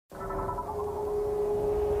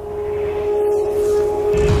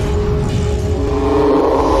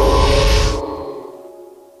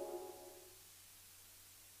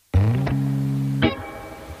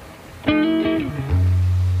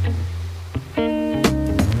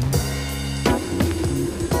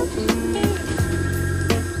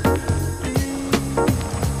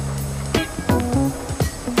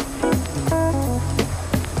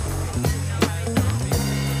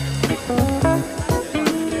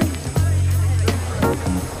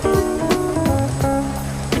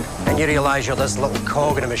you realise you're this little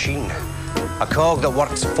cog in a machine. A cog that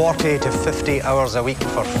works 40 to 50 hours a week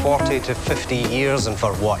for 40 to 50 years, and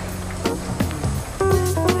for what?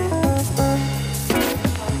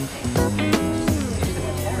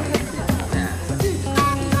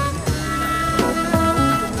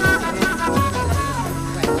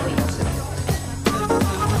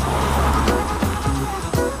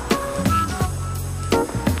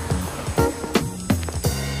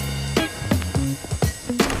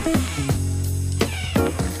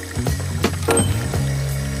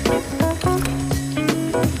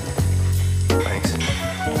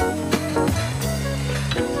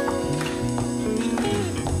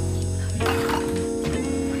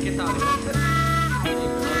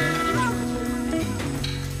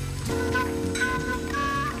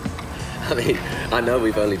 I mean, I know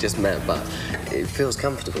we've only just met, but it feels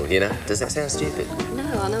comfortable, you know? Does that sound stupid? No,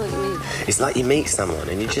 I know what you mean. It's like you meet someone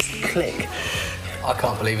and you just click. I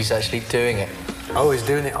can't believe he's actually doing it. Oh, he's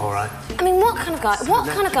doing it all right. I mean, what kind of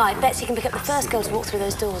guy bets he can pick up the first girl to walk through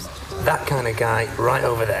those doors? That kind of guy right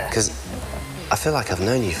over there. Because I feel like I've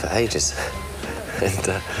known you for ages. And,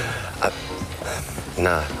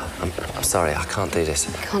 no, I'm sorry, I can't do this.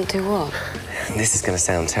 Can't do what? This is going to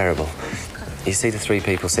sound terrible. You see the three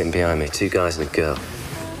people sitting behind me, two guys and a girl?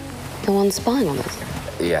 The one spying on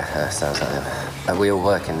us? Yeah, sounds like them. We all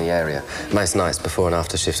work in the area. Most nights, before and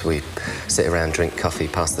after shifts, we sit around, drink coffee,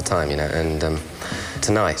 pass the time, you know. And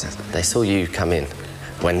tonight, they saw you come in,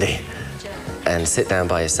 Wendy, and sit down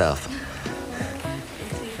by yourself.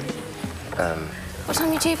 What time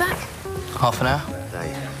are you due back? Half an hour.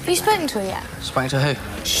 Have you spoken to her yet? Spoken to who?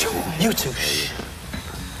 Shh, you two, shh.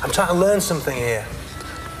 I'm trying to learn something here.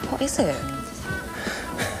 What is it?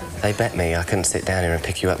 They bet me I couldn't sit down here and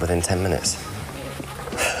pick you up within 10 minutes.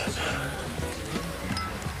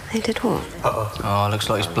 They did what? Uh-oh. Oh, looks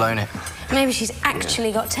like he's blown it. Maybe she's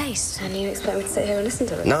actually got taste. And you expect me to sit here and listen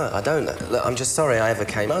to it? No, I don't. Look, I'm just sorry I ever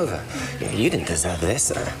came over. You didn't deserve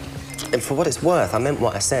this. And for what it's worth, I meant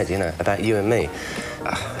what I said, you know, about you and me.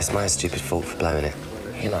 It's my stupid fault for blowing it.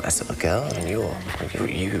 You're like that sort of girl, and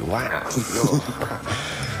wow.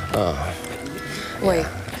 Oh. Wait,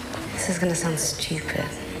 this is going to sound stupid.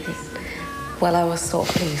 Well, I was sort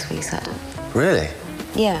of pleased when you said it. Really?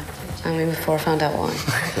 Yeah. I mean, before I found out why.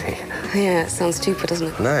 Really? Yeah, it sounds stupid, doesn't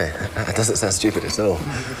it? No, it doesn't sound stupid at all.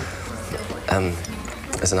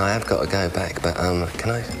 Listen, I have got to go back, but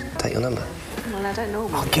can I take your number? Well, I don't know.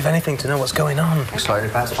 I'll give anything to know what's going on.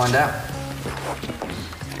 Excited about to find out.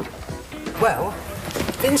 Well,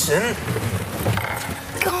 Vincent.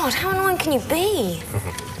 God, how annoying can you be?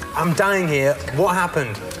 I'm dying here. What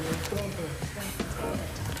happened?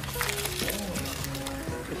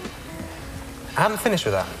 I haven't finished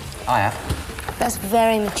with that. I have. That's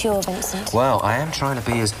very mature, Vincent. Well, I am trying to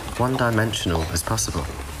be as one-dimensional as possible.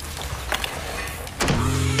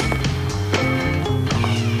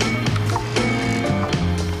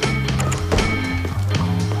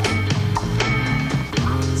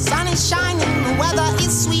 Sun is shining, the weather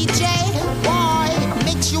is sweet, Jay. Boy,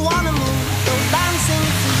 makes you wanna move those dancing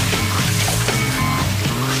feet.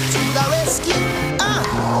 To the rescue,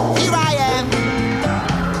 here I am.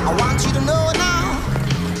 I want you to know now,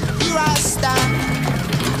 here I stand.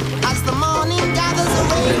 As the morning gathers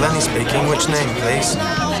around. Lenny speaking. Which name, please?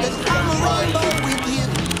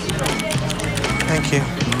 Thank you.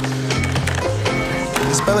 Can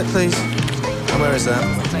you spell it, please? And where is that?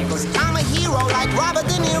 I'm a hero like Robert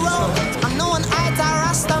De Niro. I'm no one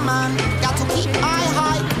Rasta man. Got to keep eye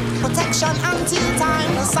high, protection until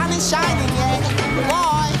time. The sun is shining, yeah.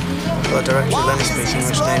 Boy. Well, Director Lenny speaking.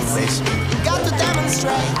 Which name, please? You got to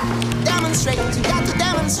demonstrate, demonstrate. You got to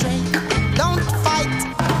demonstrate. Don't fight,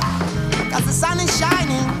 'cause the sun is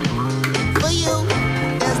shining for you.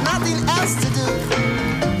 There's nothing else to do.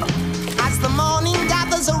 As the morning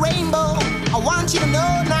gathers a rainbow, I want you to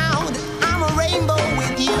know now that I'm a rainbow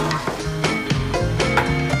with you.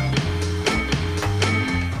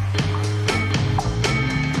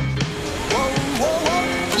 Whoa, whoa, whoa.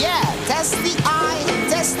 Yeah, test the eye,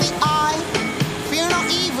 test the eye. Fear no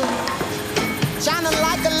evil. Shining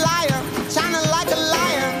like a liar, shining like a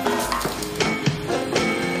liar.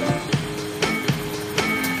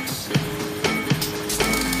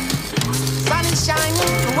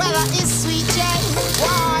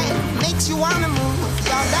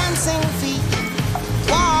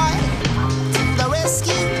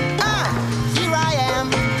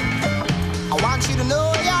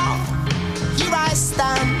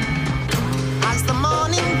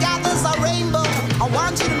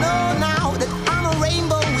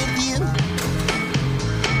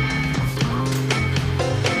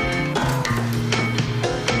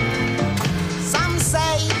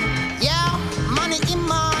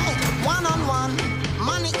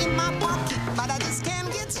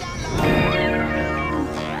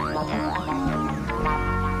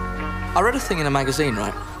 I read a thing in a magazine,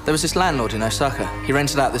 right? There was this landlord in Osaka. He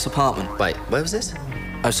rented out this apartment. Wait, where was this?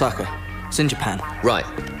 Osaka. It's in Japan. Right,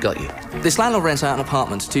 got you. This landlord rents out an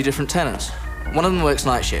apartment to 2 different tenants. One of them works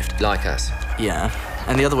night shift. Like us. Yeah,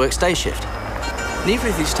 and the other works day shift. Neither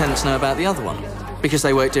of these tenants know about the other one. Because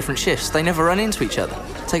they work different shifts, they never run into each other.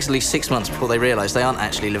 It takes at least 6 months before they realise they aren't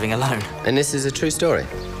actually living alone. And this is a true story?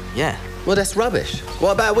 Yeah. Well, that's rubbish.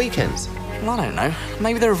 What about weekends? Well, I don't know.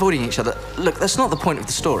 Maybe they're avoiding each other. Look, that's not the point of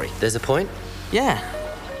the story. There's a point? Yeah.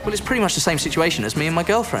 Well, it's pretty much the same situation as me and my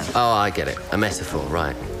girlfriend. Oh, I get it. A metaphor,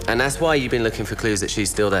 right. And that's why you've been looking for clues that she's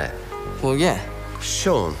still there? Well, yeah.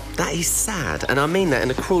 Sean, that is sad, and I mean that in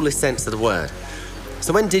the cruelest sense of the word.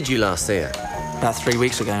 So when did you last see her? About 3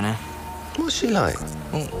 weeks ago now. What's she like?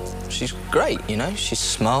 Well, she's great, you know. She's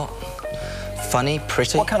smart, funny,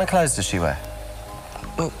 pretty. What kind of clothes does she wear?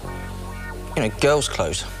 Well, you know, girls'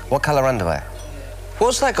 clothes. What colour underwear?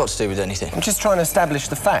 What's that got to do with anything? I'm just trying to establish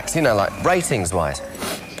the facts, you know, like ratings-wise.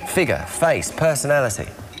 Figure, face, personality.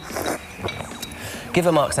 Give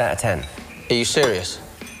her marks out of 10. Are you serious?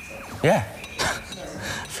 Yeah.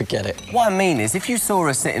 Forget it. What I mean is, if you saw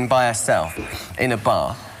her sitting by herself in a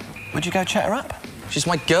bar, would you go chat her up? She's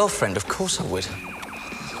my girlfriend, of course I would.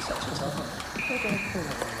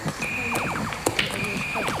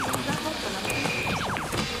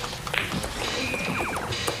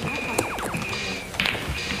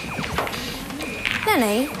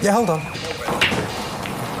 Lenny? Yeah, hold on.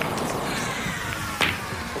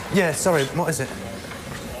 Yeah, sorry, what is it?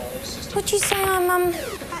 Would you say I'm,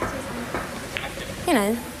 you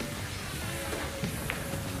know?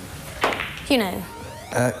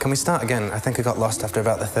 Can we start again? I think I got lost after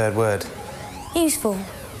about the 3rd word. Useful.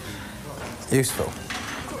 Useful?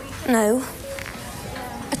 No.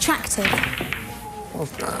 Attractive. Well,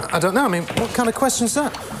 I don't know. I mean, what kind of question's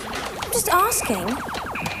that? I'm just asking.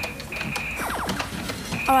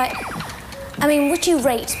 All right. I mean, would you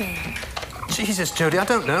rate me? Jesus, Jody, I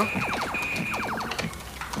don't know.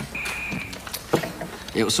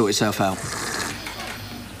 It'll sort itself out.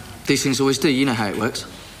 These things always do. You know how it works.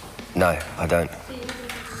 No, I don't.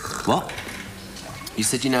 What? You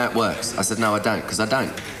said you know how it works. I said no, I don't, because I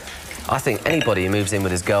don't. I think anybody who moves in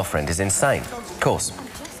with his girlfriend is insane. Of course,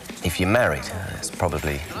 if you're married, it's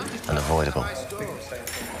probably unavoidable.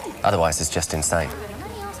 Otherwise, it's just insane.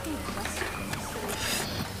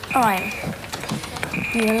 All right.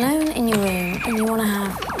 You're alone in your room and you want to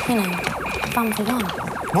have, you know, fun for one.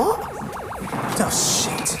 What? Oh,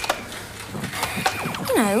 shit.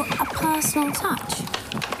 You know, a personal touch.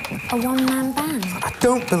 A one-man band. I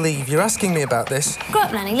don't believe you're asking me about this. Grow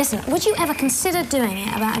up, Lenny. Listen, would you ever consider doing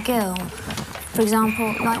it about a girl? For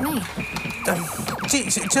example, like me?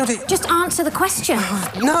 Jody... Just answer the question.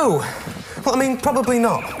 No. Well, I mean, probably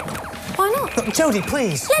not. Why not? Look, Jody,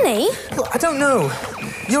 please. Lenny? Look, I don't know.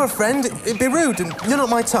 You're a friend. It'd be rude, and you're not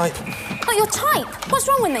my type. Not your type? What's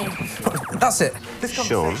wrong with me? That's it. This Sean,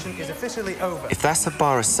 conversation is officially over. If that's a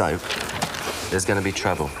bar of soap, there's going to be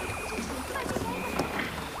trouble.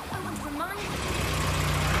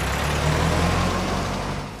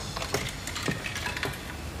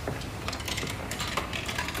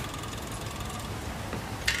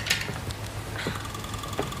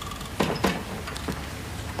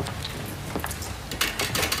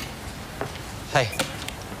 Hey.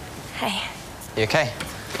 Hey. You okay?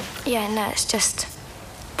 Yeah, no, it's just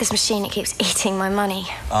this machine, it keeps eating my money.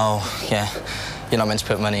 Oh, yeah. You're not meant to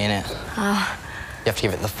put money in it. Oh. You have to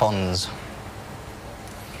give it the fonds.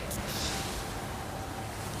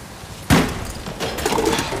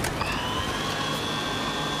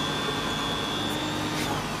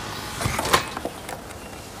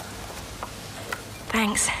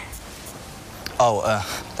 Thanks. Oh,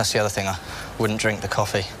 that's the other thing. I wouldn't drink the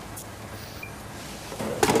coffee.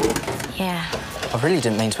 Yeah. I really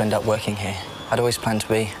didn't mean to end up working here. I'd always planned to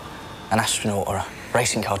be an astronaut or a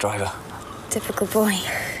racing car driver. Typical boy.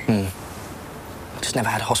 Just never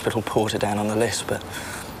had a hospital porter down on the list, but,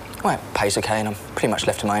 well, it pays okay and I'm pretty much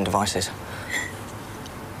left to my own devices.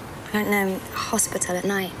 I don't know, a hospital at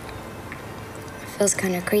night. It feels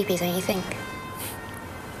kind of creepy, don't you think?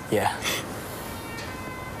 Yeah.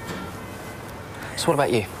 So what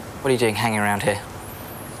about you? What are you doing hanging around here?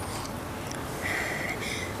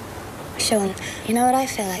 Sean, you know what I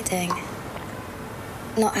feel like doing?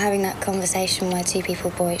 Not having that conversation where 2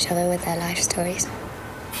 people bore each other with their life stories.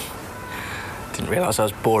 Didn't realise I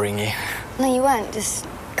was boring you. No, you weren't. Just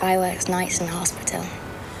guy works nights in the hospital.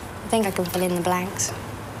 I think I could fill in the blanks.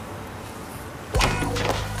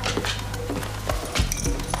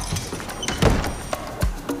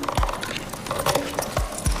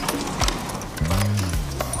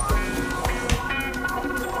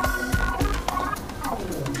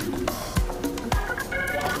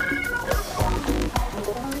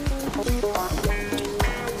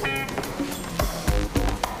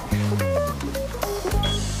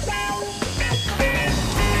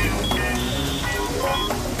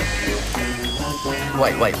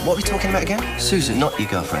 Wait, what are we talking about again? Susie. Not your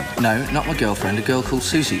girlfriend. No, not my girlfriend, a girl called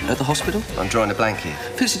Susie at the hospital. I'm drawing a blank here.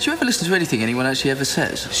 Vincent, do you ever listen to anything anyone actually ever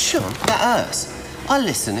says? Sean, that hurts. I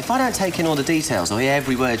listen. If I don't take in all the details or hear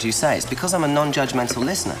every word you say, it's because I'm a non-judgmental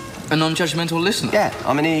listener. A non-judgmental listener? Yeah,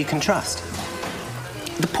 I'm an ear you can trust.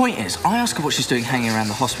 The point is, I ask her what she's doing hanging around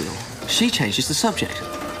the hospital. She changes the subject.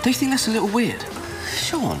 Do you think that's a little weird?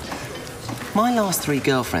 Sean, my last 3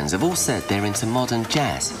 girlfriends have all said they're into modern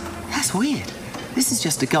jazz. That's weird. This is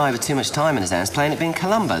just a guy with too much time in his hands playing it being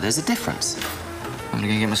Columbo. There's a difference. I'm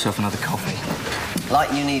gonna get myself another coffee.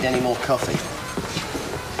 Like you need any more coffee.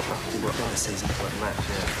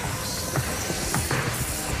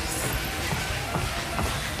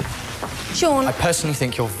 Sean. I personally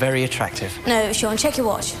think you're very attractive. No, Sean, check your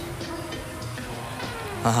watch.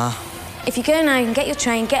 Uh-huh. If you go now, you can get your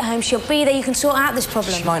train, get home, she'll be there, you can sort out this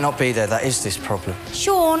problem. She might not be there, that is this problem.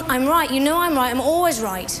 Sean, I'm right, you know I'm right, I'm always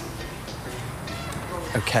right.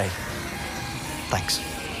 Okay. Thanks.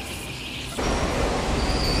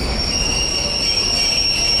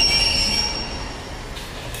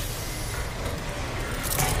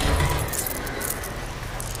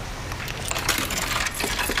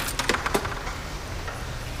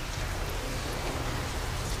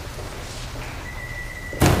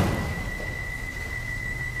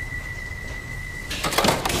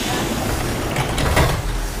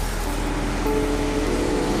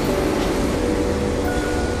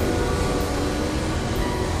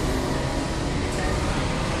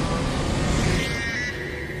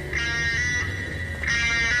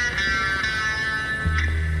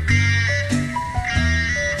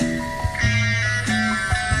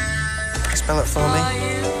 Spell it for me.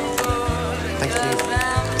 Thank you.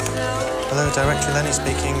 Hello, Director Lenny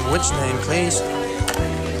speaking. Which name, please?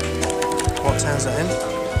 What town's that in?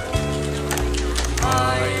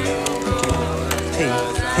 Thank you.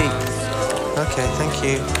 P. Okay, thank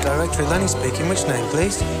you. Director Lenny speaking. Which name,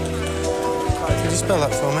 please? Could you spell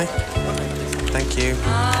that for me? Thank you.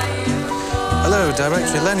 Hello,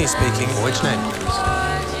 Director Lenny speaking. Which name, please?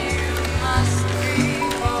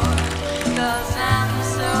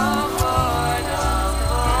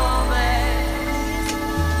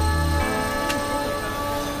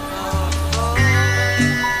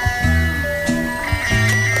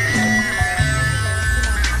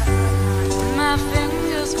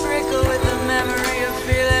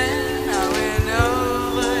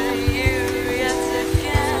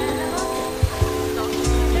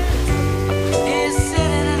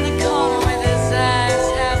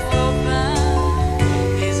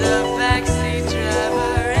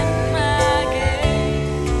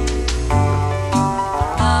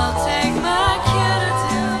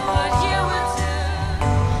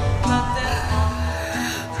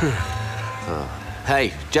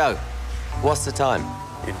 Hey, Joe, what's the time?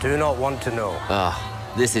 You do not want to know.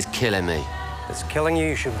 This is killing me. It's killing you,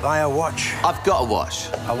 you should buy a watch. I've got a watch.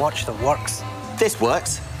 A watch that works. This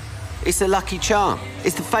works. It's a lucky charm.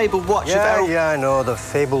 It's the fabled watch of Errol... Yeah, I know, the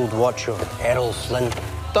fabled watch of Errol Flynn.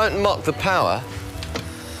 Don't mock the power.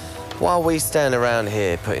 While we stand around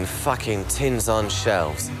here putting fucking tins on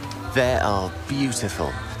shelves, there are beautiful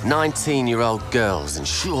 19-year-old girls in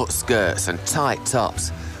short skirts and tight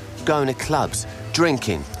tops, going to clubs,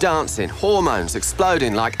 drinking, dancing, hormones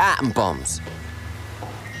exploding like atom bombs.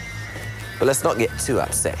 But let's not get too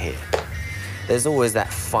upset here. There's always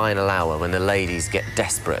that final hour when the ladies get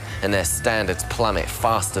desperate and their standards plummet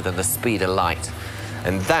faster than the speed of light.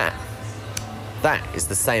 And that is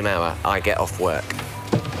the same hour I get off work.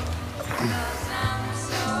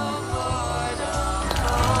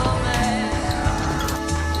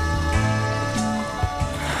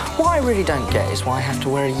 What I really don't get is why I have to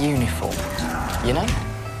wear a uniform, you know?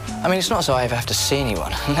 I mean, it's not so I ever have to see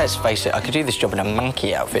anyone. Let's face it, I could do this job in a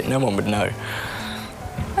monkey outfit, no one would know.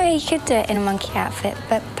 Well, you could do it in a monkey outfit,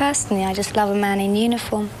 but personally, I just love a man in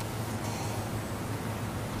uniform.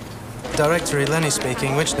 Director Lenny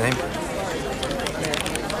speaking. Which name?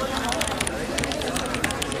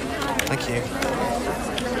 Thank you.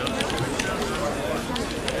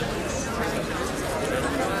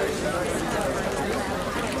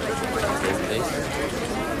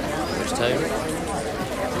 Which tone?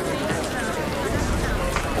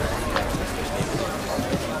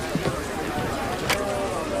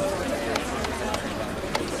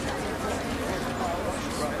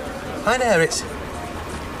 Hi there, it's...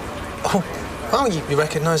 Oh, you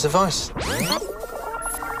recognise the voice.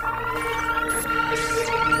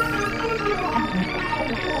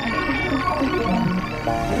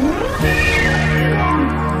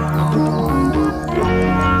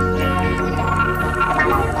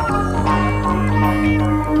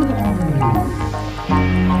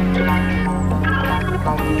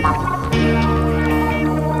 I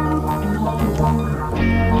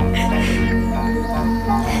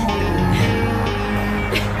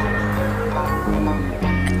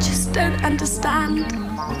just don't understand.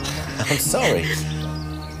 I'm sorry.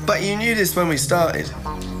 But you knew this when we started.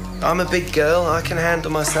 I'm a big girl, I can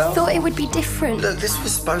handle myself. I thought it would be different. Look, this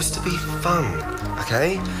was supposed to be fun,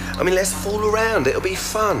 okay? I mean, let's fool around, it'll be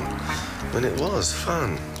fun. And it was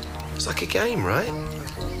fun. It's like a game, right?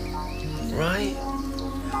 Right?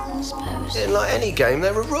 I suppose. Yeah, like any game,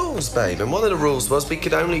 there are rules, babe. And one of the rules was we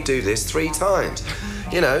could only do this 3 times.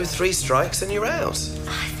 You know, 3 strikes and you're out.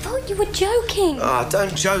 I thought you were joking. Oh,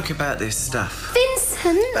 don't joke about this stuff.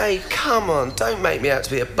 Vincent! Babe, come on, don't make me out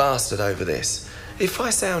to be a bastard over this. If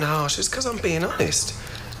I sound harsh, it's because I'm being honest.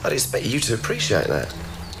 I'd expect you to appreciate that.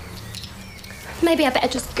 Maybe I better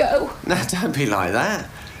just go. No, don't be like that.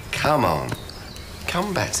 Come on.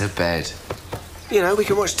 Come back to bed. You know, we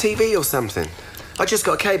can watch TV or something. I just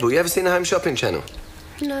got cable. You ever seen the Home Shopping Channel?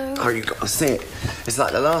 No. Oh, you've got to see it. It's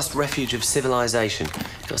like the last refuge of civilization.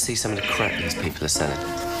 You've got to see some of the crap these people are selling.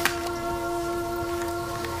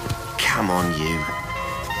 Come on, you.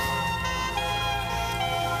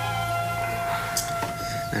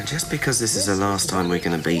 Now, just because this is the last time we're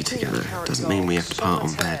going to be together doesn't mean we have to part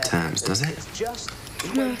on bad terms, does it?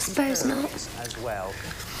 No, I suppose not. As well.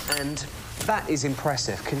 And that is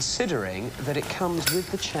impressive, considering that it comes with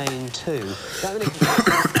the chain too. That only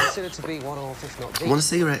considered to be one of, if not the Want a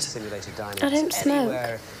cigarette? simulated dining I don't smoke.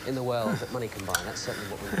 anywhere in the world that money can buy. That's certainly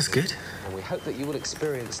what we That's do. good. And we hope that you will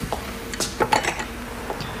experience.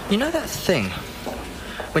 You know that thing?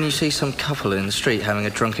 When you see some couple in the street having a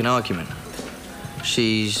drunken argument?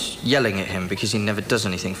 She's yelling at him because he never does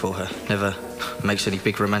anything for her, never makes any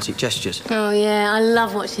big romantic gestures. Oh, yeah, I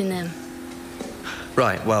love watching them.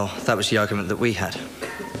 Right, well, that was the argument that we had.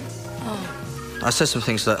 Oh. I said some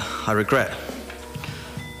things that I regret.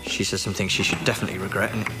 She said some things she should definitely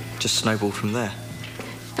regret, and it just snowballed from there.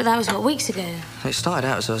 But that was, what, weeks ago? It started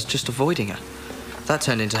out as I was just avoiding her. That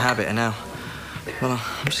turned into habit, and now, well,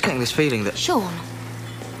 I'm just getting this feeling that... Sean,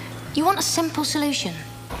 you want a simple solution.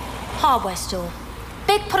 Hardware store.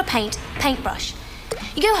 Big pot of paint, paintbrush.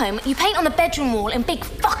 You go home, you paint on the bedroom wall in big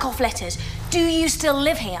fuck-off letters. Do you still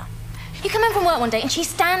live here? You come home from work one day and she's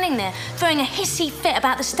standing there throwing a hissy fit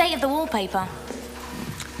about the state of the wallpaper.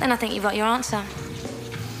 Then I think you've got your answer.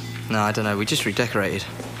 No, I don't know, we just redecorated.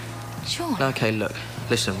 Sean. OK, look,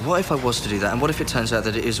 listen, what if I was to do that, and what if it turns out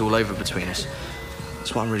that it is all over between us?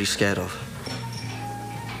 That's what I'm really scared of.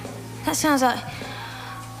 That sounds like...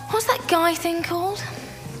 What's that guy thing called?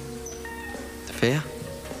 The fear?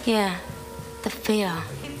 Yeah, the fear.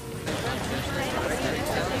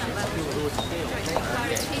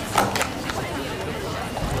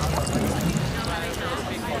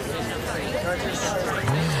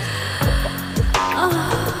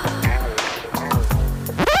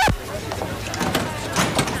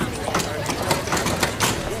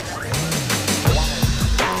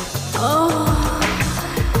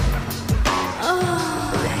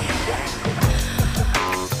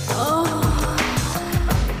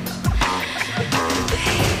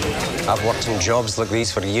 I've worked in jobs like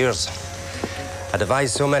these for years. I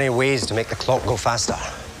devised so many ways to make the clock go faster.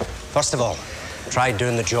 First of all, tried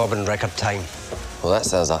doing the job in record time. Well, that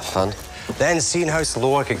sounds like fun. Then seeing how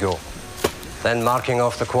slow I could go. Then marking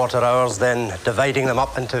off the quarter hours, then dividing them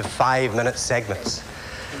up into 5-minute segments.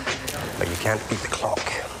 But you can't beat the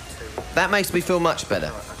clock. That makes me feel much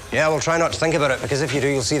better. Yeah, well, try not to think about it, because if you do,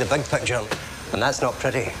 you'll see the big picture. And that's not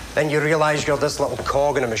pretty. Then you realise you're this little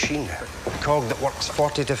cog in a machine. A cog that works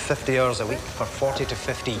 40 to 50 hours a week for 40 to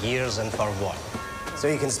 50 years, and for what? So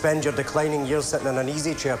you can spend your declining years sitting in an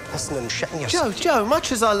easy chair, pissing and shitting yourself. Joe,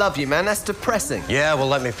 much as I love you, man, that's depressing. Yeah, well,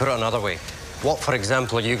 let me put it another way. What, for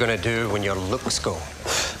example, are you going to do when your looks go?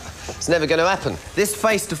 It's never going to happen. This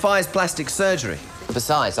face defies plastic surgery.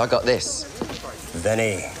 Besides, I got this.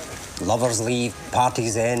 Vinny, lovers leave,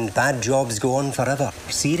 parties end, bad jobs go on forever.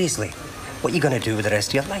 Seriously, what are you going to do with the rest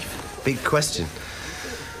of your life? Big question.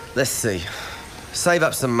 Let's see. Save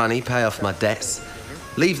up some money, pay off my debts.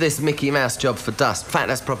 Leave this Mickey Mouse job for dust. In fact,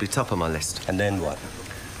 that's probably top of my list. And then what?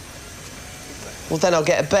 Well, then I'll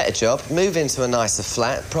get a better job, move into a nicer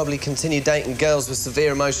flat, probably continue dating girls with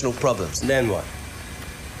severe emotional problems. And then what?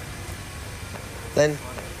 Then...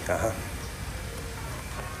 Uh-huh.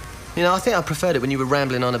 You know, I think I preferred it when you were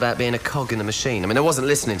rambling on about being a cog in the machine. I mean, I wasn't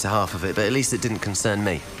listening to half of it, but at least it didn't concern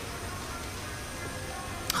me.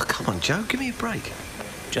 Oh, come on, Joe, give me a break.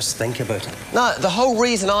 Just think about it. No, the whole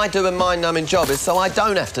reason I do a mind-numbing job is so I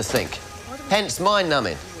don't have to think. Hence,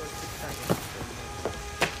 mind-numbing.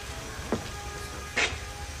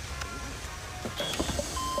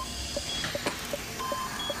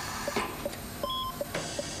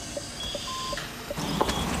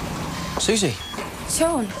 Susie.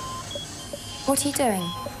 Sean, what are you doing?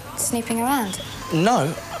 Snooping around?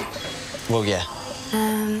 No. Well, yeah.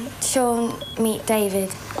 Sean, meet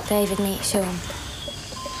David. David, meet Sean.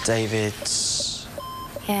 David's...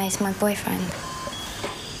 Yeah, he's my boyfriend.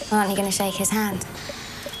 Aren't you going to shake his hand?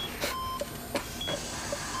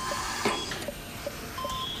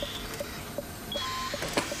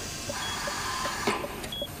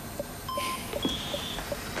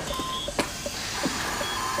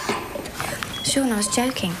 Sean, I was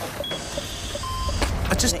joking.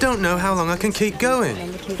 I just don't know how long I can keep going.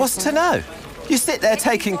 What's to know? You sit there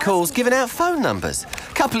taking calls, giving out phone numbers.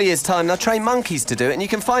 Couple of years' time, they'll train monkeys to do it and you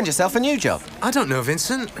can find yourself a new job. I don't know,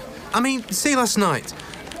 Vincent. I mean, see last night.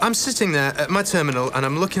 I'm sitting there at my terminal and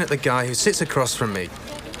I'm looking at the guy who sits across from me.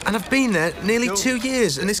 And I've been there nearly 2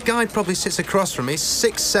 years, and this guy probably sits across from me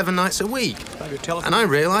 6, 7 nights a week. And I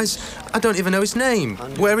realise I don't even know his name,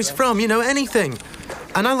 where he's from, you know, anything.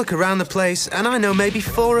 And I look around the place and I know maybe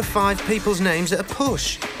 4 or 5 people's names at a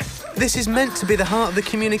push. This is meant to be the heart of the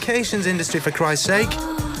communications industry, for Christ's sake.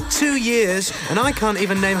 2 years, and I can't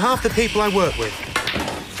even name half the people I work with.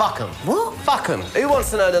 Fuck 'em. What? Fuck 'em. Who wants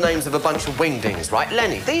to know the names of a bunch of wingdings, right?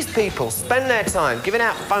 Lenny, these people spend their time giving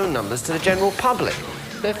out phone numbers to the general public.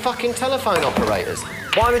 They're fucking telephone operators.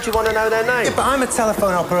 Why would you want to know their names? Yeah, but I'm a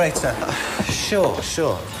telephone operator.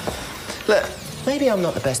 Sure. Look, maybe I'm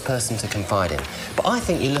not the best person to confide in, but I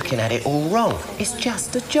think you're looking at it all wrong. It's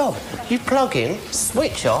just a job. You plug in,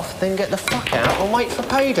 switch off, then get the fuck out and wait for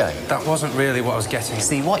payday. That wasn't really what I was getting at.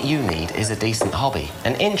 See, what you need is a decent hobby,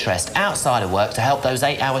 an interest outside of work to help those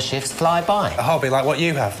 8-hour shifts fly by. A hobby like what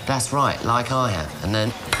you have? That's right, like I have. And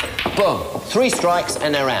then, boom, 3 strikes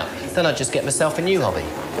and they're out. Then I just get myself a new hobby.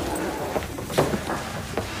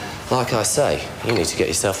 Like I say, you need to get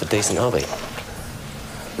yourself a decent hobby.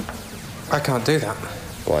 I can't do that.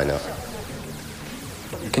 Why not?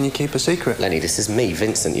 Can you keep a secret? Lenny, this is me,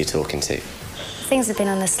 Vincent, you're talking to. Things have been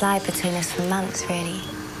on the slide between us for months, really.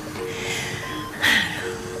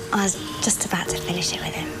 I was just about to finish it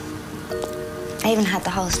with him. I even had the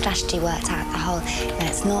whole strategy worked out, the whole, you know,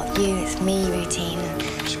 it's not you, it's me routine.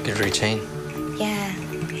 It's a good routine. Yeah,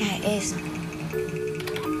 it is.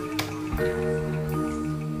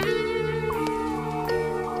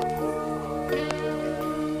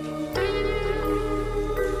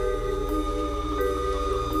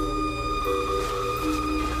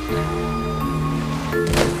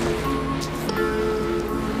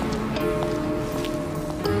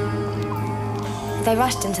 They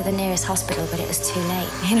rushed him to the nearest hospital, but it was too late.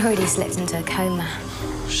 He'd already slipped into a coma.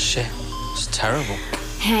 Shit, it's terrible.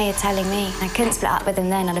 Yeah, you're telling me. I couldn't split up with him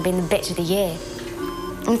then. I'd have been the bitch of the year.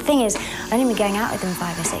 And the thing is, I'd only been going out with him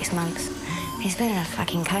 5 or 6 months. He's been in a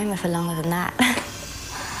fucking coma for longer than that.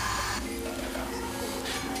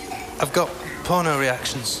 I've got porno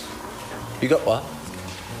reactions. You got what?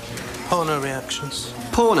 Porno reactions.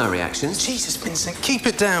 Porno reactions? Jesus, Vincent, keep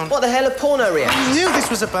it down. What the hell are porno reactions? I knew this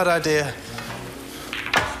was a bad idea.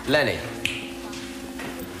 Lenny.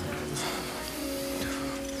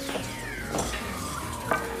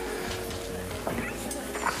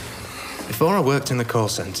 Before I worked in the call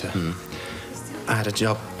centre, I had a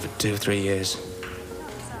job for 2 or 3 years.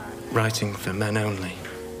 Writing for Men Only.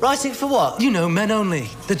 Writing for what? You know, Men Only,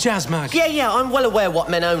 the jazz mag. Yeah, I'm well aware what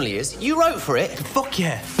Men Only is. You wrote for it. Fuck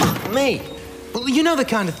yeah. Fuck me. Well, you know the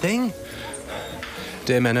kind of thing.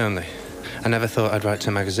 Dear Men Only, I never thought I'd write to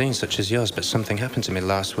a magazine such as yours, but something happened to me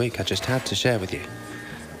last week I just had to share with you.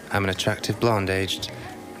 I'm an attractive blonde, aged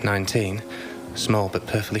 19, small but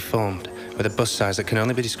perfectly formed, with a bust size that can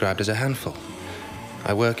only be described as a handful.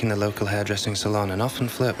 I work in the local hairdressing salon and often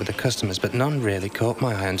flirt with the customers, but none really caught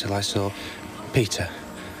my eye until I saw Peter,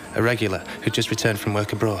 a regular who'd just returned from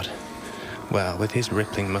work abroad. Well, with his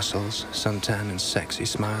rippling muscles, suntan and sexy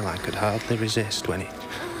smile, I could hardly resist when he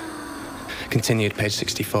continued page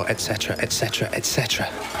 64, etc., etc., etc.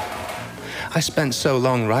 I spent so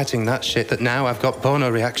long writing that shit that now I've got porno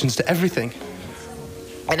reactions to everything.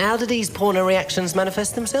 And how do these porno reactions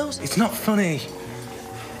manifest themselves? It's not funny.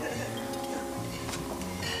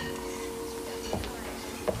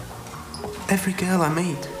 Every girl I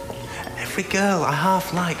meet, every girl I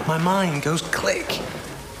half like, my mind goes click.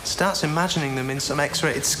 Starts imagining them in some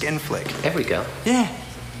X-rated skin flick. Every girl? Yeah.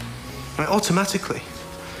 I mean, automatically.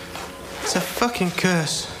 It's a fucking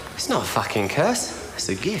curse. It's not a fucking curse. It's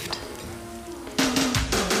a gift.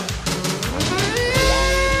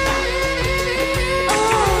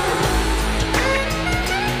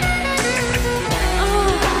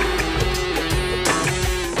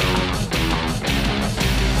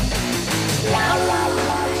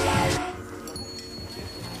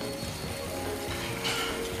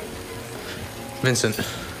 Vincent,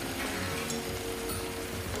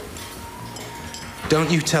 Don't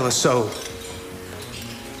you tell a soul.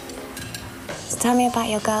 So tell me about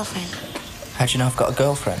your girlfriend. How do you know I've got a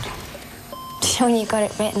girlfriend? Sure, you got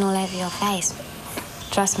it written all over your face.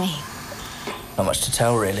 Trust me. Not much to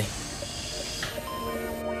tell, really.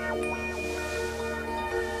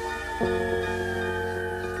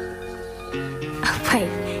 Oh,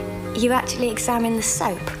 wait, you actually examined the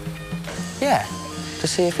soap? Yeah, to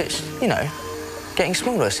see if it's, you know, getting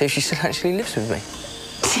smaller, see if she still actually lives with me.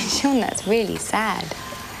 Sean, that's really sad.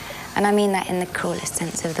 And I mean that in the cruelest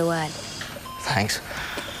sense of the word. Thanks.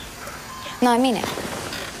 No, I mean it.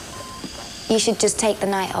 You should just take the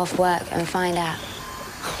night off work and find out.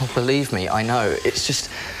 Oh, believe me, I know. It's just...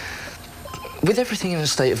 with everything in a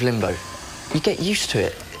state of limbo, you get used to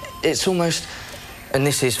it. It's almost... and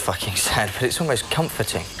this is fucking sad, but it's almost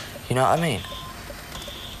comforting. You know what I mean?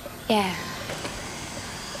 Yeah.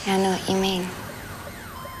 Yeah, I know what you mean.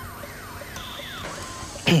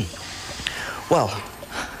 Well,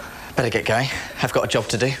 better get going. I've got a job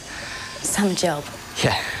to do. Some job.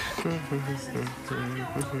 Yeah.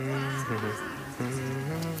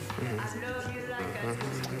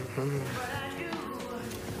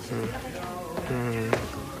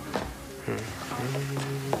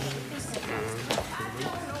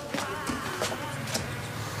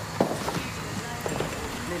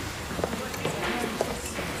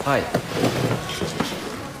 Hi.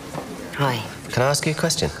 Hi. Can I ask you a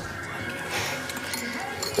question?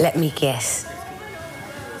 Let me guess.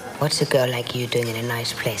 What's a girl like you doing in a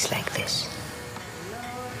nice place like this?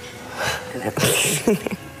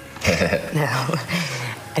 No.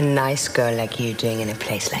 A nice girl like you doing in a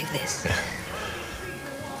place like this.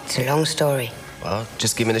 It's a long story. Well,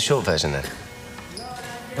 just give me the short version then.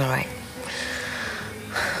 All right.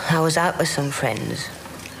 I was out with some friends.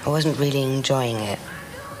 I wasn't really enjoying it.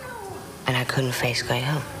 And I couldn't face going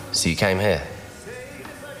home. So you came here?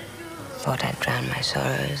 Thought I'd drown my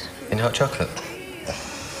sorrows. In hot chocolate?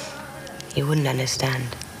 You wouldn't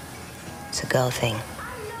understand. It's a girl thing.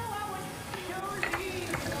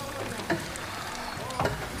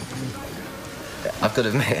 I've got to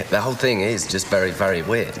admit, the whole thing is just very, very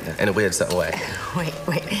weird, in a weird sort of way. Wait.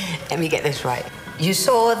 Let me get this right. You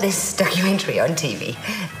saw this documentary on TV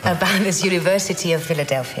about this University of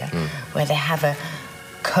Philadelphia, where they have a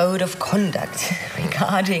code of conduct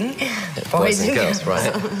regarding boys and girls,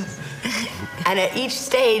 right? And at each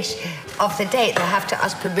stage of the date, they have to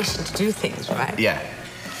ask permission to do things, right? Yeah.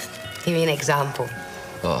 Give me an example.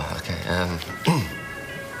 Oh, okay.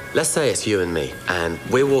 Let's say it's you and me, and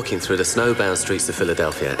we're walking through the snowbound streets of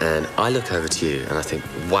Philadelphia, and I look over to you, and I think,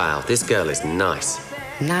 wow, this girl is nice.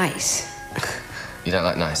 Nice? You don't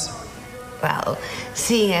like nice? Well,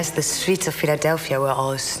 seeing as the streets of Philadelphia were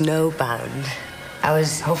all snowbound, I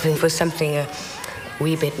was hoping for something a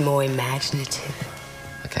wee bit more imaginative.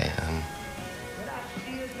 Okay,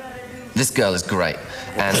 this girl is great,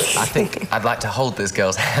 and I think I'd like to hold this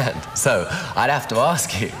girl's hand. So I'd have to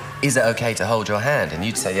ask you, is it okay to hold your hand? And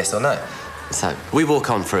you'd say yes or no. So we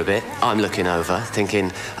walk on for a bit. I'm looking over,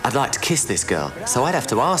 thinking, I'd like to kiss this girl. So I'd have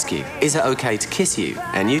to ask you, is it okay to kiss you?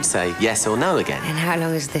 And you'd say yes or no again. And how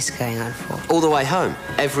long is this going on for? All the way home,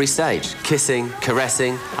 every stage. Kissing,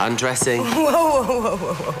 caressing, undressing.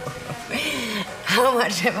 Whoa. How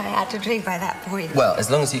much have I had to drink by that point? Well, as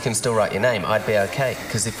long as you can still write your name, I'd be okay.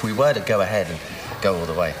 Because if we were to go ahead and go all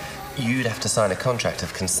the way, you'd have to sign a contract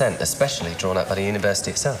of consent, especially drawn up by the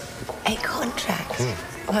university itself. A contract?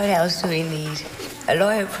 What else do we need? A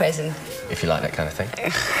lawyer present? If you like that kind of thing.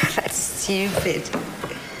 That's stupid.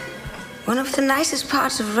 One of the nicest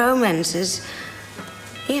parts of romance is,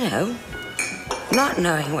 you know, not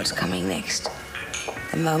knowing what's coming next.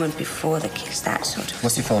 The moment before the kiss, that sort of...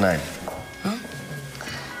 What's your full name? Huh?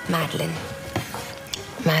 Madeline.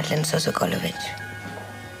 Madeline Sosokolovich.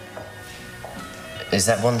 Is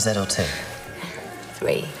that 1 Z or 2?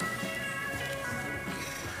 3.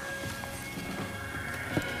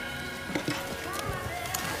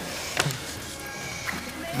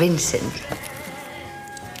 Vincent.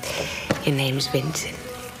 Your name's Vincent.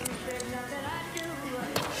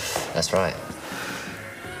 That's right.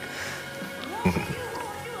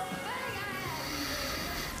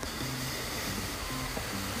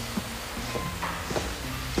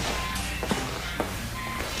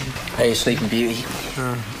 Hey, Sleeping Beauty.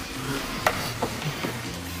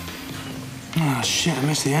 Oh, shit, I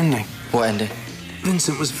missed the ending. What ending?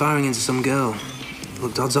 Vincent was firing into some girl.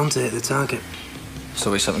 Looked odds on to hit the target. It's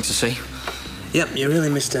always something to see. Yep, you really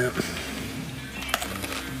missed out.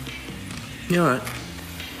 You all right?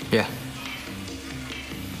 Yeah.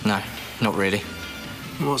 No, not really.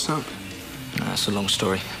 What's up? No, that's a long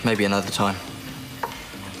story. Maybe another time.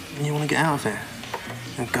 You want to get out of here?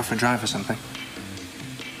 Go for a drive or something?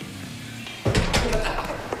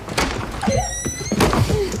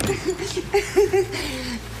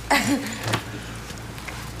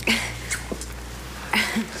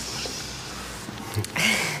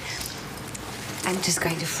 I'm just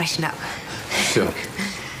going to freshen up. Sure.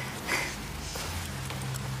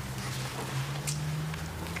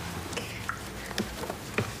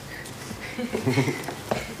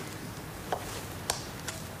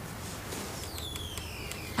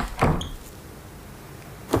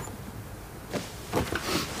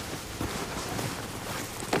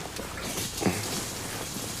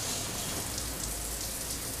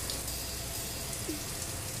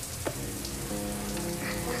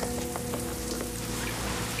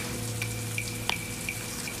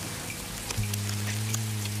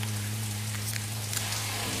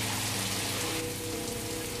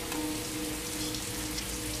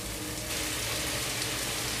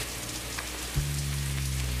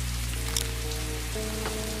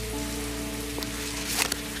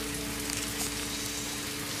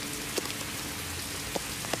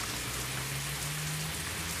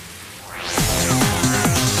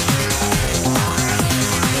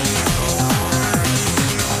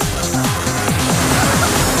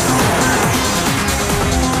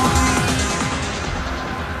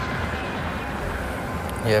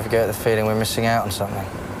 You ever get the feeling we're missing out on something?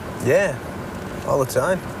 Yeah, all the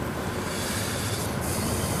time.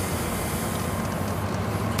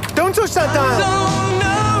 Don't touch that dial! I don't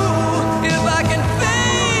know if I can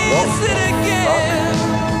face it again.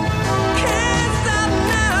 Can't stop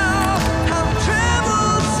now. I've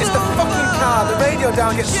traveled so It's the fucking car. The radio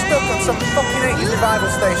dial gets stuck on some fucking 80s revival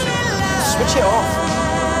station. Switch it off.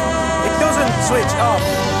 It doesn't switch off.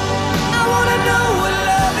 I wanna know what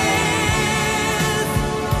love is.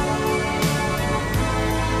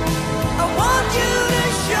 I want you to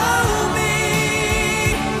show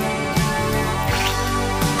me.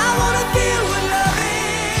 I wanna feel what love is.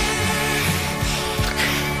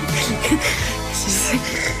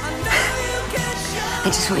 I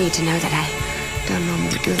just want you to know that I don't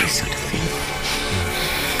normally do this sort of thing.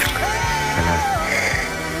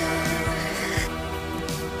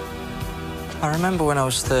 I remember when I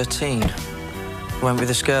was 13, I went with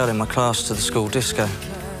this girl in my class to the school disco.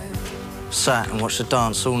 Sat and watched her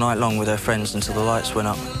dance all night long with her friends until the lights went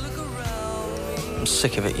up. I'm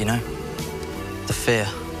sick of it, you know? The fear.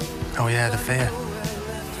 Oh, yeah, the fear.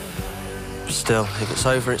 Still, if it's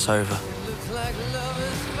over, it's over.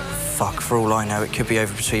 Fuck, for all I know, it could be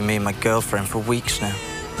over between me and my girlfriend for weeks now.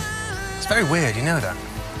 It's very weird, you know that?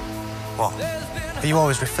 What? You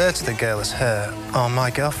always refer to the girl as her or my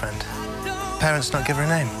girlfriend. Parents not give her a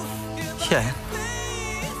name. Yeah.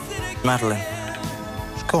 Madeline.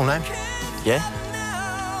 It's a cool name. Yeah?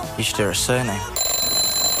 You should hear her surname.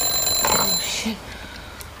 Oh, shit.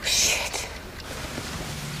 Shit.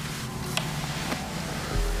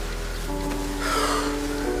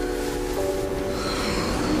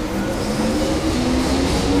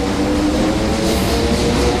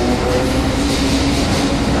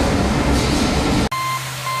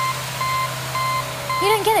 You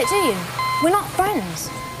don't get it, do you? We're not friends.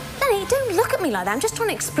 Lenny, don't look at me like that. I'm just trying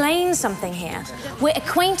to explain something here. We're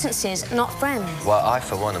acquaintances, not friends. Well, I,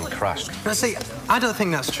 for one, am crushed. Now, see, I don't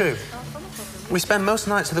think that's true. We spend most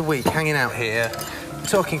nights of the week hanging out here,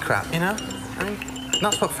 talking crap, you know? I mean,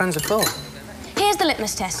 that's what friends are for. Here's the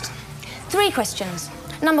litmus test. 3 questions.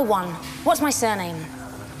 Number 1, what's my surname?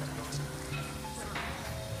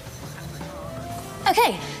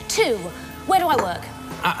 OK, 2, where do I work?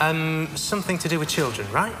 Something to do with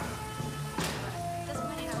children, right?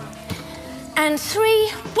 And 3,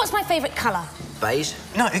 what's my favourite colour? Beige?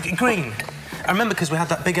 No, green. I remember because we had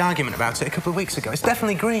that big argument about it a couple of weeks ago. It's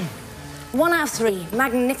definitely green. 1 out of 3,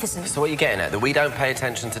 magnificent. So what are you getting at? That we don't pay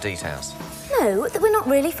attention to details? No, that we're not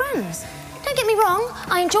really friends. Don't get me wrong,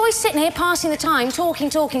 I enjoy sitting here passing the time, talking.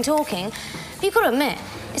 But you've got to admit,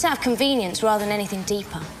 it's out of convenience rather than anything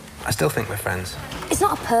deeper. I still think we're friends. It's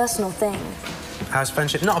not a personal thing. How's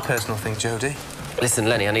friendship not a personal thing, Jody? Listen,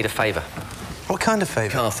 Lenny, I need a favour. What kind of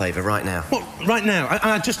favour? Car favour, right now. What, right now?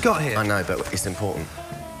 I just got here. I know, but it's important.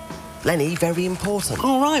 Lenny, very important.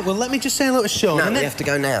 All right, well, let me just say hello to Sean. No, and then... we have to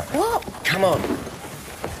go now. What? Come on.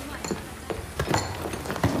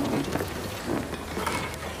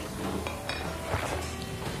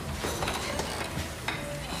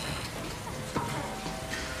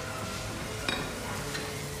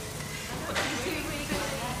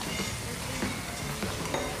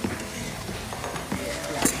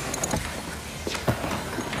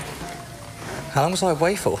 How long was I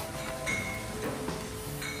away for?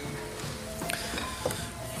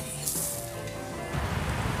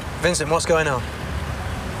 Vincent, what's going on?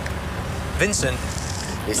 Vincent?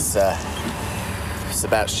 It's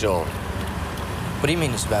about Sean. What do you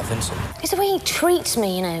mean it's about Vincent? It's the way he treats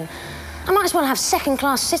me, you know. I might as well have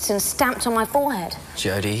second-class citizens stamped on my forehead.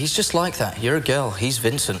 Jody, he's just like that. You're a girl, he's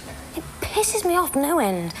Vincent. It pisses me off no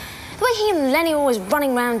end. The way he and Lenny are always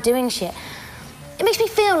running around doing shit. It makes me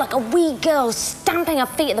feel like a wee girl stamping her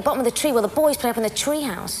feet at the bottom of the tree while the boys play up in the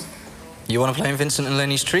treehouse. You want to play in Vincent and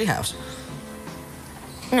Lenny's treehouse?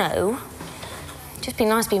 No. Just be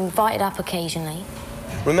nice to be invited up occasionally.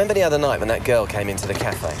 Remember the other night when that girl came into the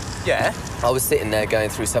cafe? Yeah? I was sitting there going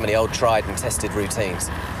through some of the old tried and tested routines.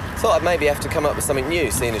 Thought I'd maybe have to come up with something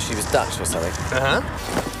new, seeing as she was Dutch or something. Uh-huh.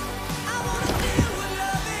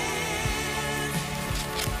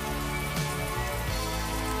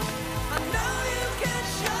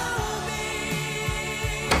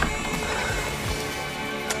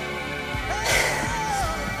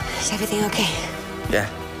 Is everything okay? Yeah.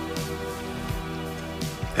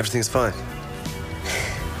 Everything's fine.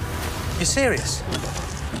 You're serious?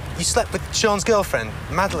 You slept with Sean's girlfriend,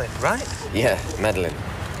 Madeline, right? Yeah, Madeline.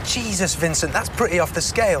 Jesus, Vincent, that's pretty off the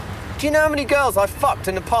scale. Do you know how many girls I've fucked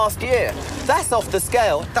in the past year? That's off the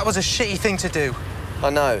scale. That was a shitty thing to do.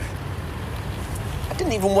 I know. I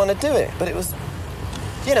didn't even want to do it, but it was,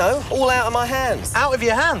 you know, all out of my hands. Out of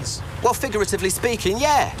your hands? Well, figuratively speaking,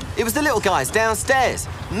 yeah. It was the little guys downstairs.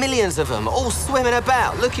 Millions of them, all swimming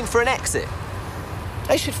about, looking for an exit.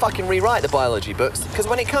 They should fucking rewrite the biology books, because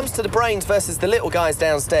when it comes to the brains versus the little guys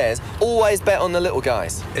downstairs, always bet on the little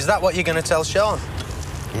guys. Is that what you're going to tell Sean?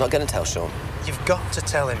 I'm not going to tell Sean. You've got to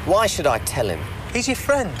tell him. Why should I tell him? He's your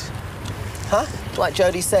friend. Huh? Like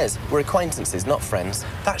Jody says, we're acquaintances, not friends.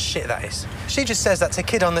 That's shit, that is. She just says that to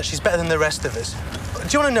kid on that she's better than the rest of us.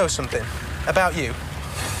 Do you want to know something about you?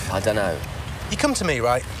 I don't know. You come to me,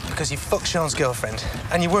 right, because you fucked Sean's girlfriend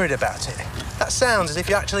and you're worried about it. That sounds as if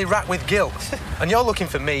you're actually racked with guilt. And you're looking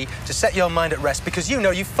for me to set your mind at rest because you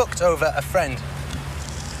know you fucked over a friend.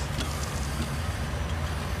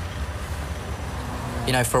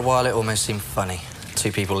 You know, for a while it almost seemed funny.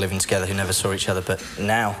 Two people living together who never saw each other, but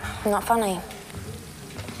now... Not funny.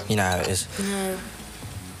 You know how it is. No.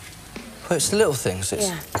 Well, it's the little things.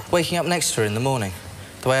 It's waking up next to her in the morning,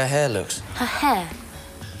 the way her hair looks. Her hair?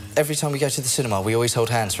 Every time we go to the cinema, we always hold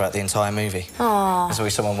hands throughout the entire movie. Aww. There's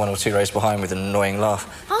always someone 1 or 2 rows behind with an annoying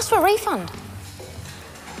laugh. Ask for a refund.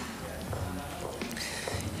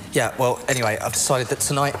 Yeah, well, anyway, I've decided that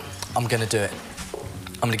tonight I'm going to do it.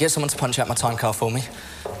 I'm going to get someone to punch out my time card for me,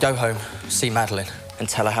 go home, see Madeline, and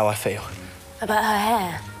tell her how I feel. About her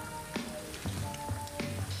hair?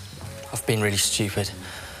 I've been really stupid.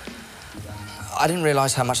 I didn't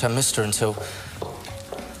realise how much I missed her until...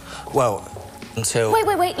 well, until...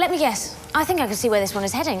 Wait, let me guess. I think I can see where this one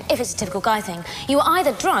is heading, if it's a typical guy thing. You were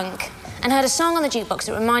either drunk and heard a song on the jukebox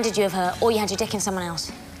that reminded you of her, or you had your dick in someone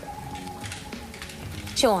else.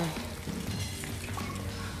 Sean.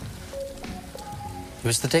 It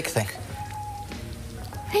was the dick thing.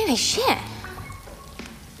 Really? Shit.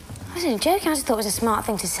 I wasn't joking, I just thought it was a smart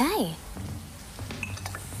thing to say.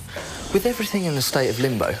 With everything in a state of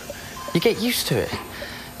limbo, you get used to it.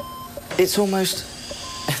 It's almost...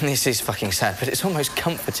 and this is fucking sad, but it's almost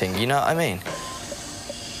comforting, you know what I mean?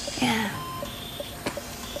 Yeah.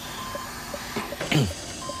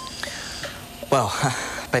 Well,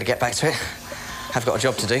 better get back to it. I've got a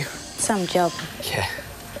job to do. Some job. Yeah.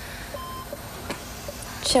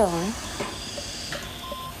 Sean,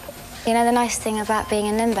 you know the nice thing about being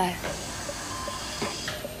in limbo?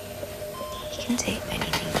 You can do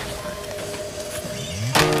anything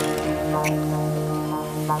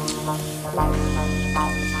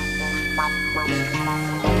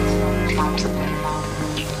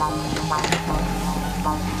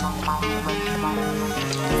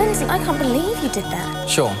Vincent, I can't believe you did that.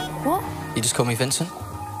 Sean. What? You just call me Vincent?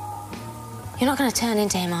 You're not going to turn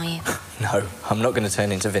into him, are you? No, I'm not going to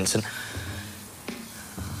turn into Vincent.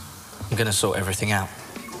 I'm going to sort everything out.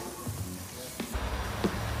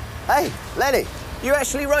 Hey, Lenny, you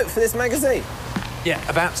actually wrote for this magazine? Yeah,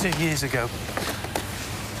 about 2 years ago.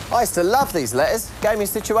 I used to love these letters. Gave me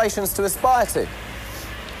situations to aspire to.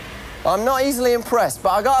 I'm not easily impressed, but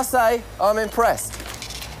I gotta say, I'm impressed.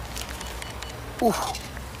 Ooh.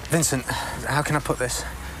 Vincent, how can I put this?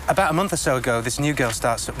 About a month or so ago, this new girl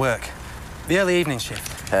starts at work. The early evening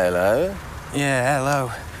shift. Hello? Yeah,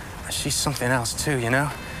 hello. She's something else too, you know?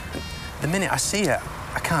 The minute I see her,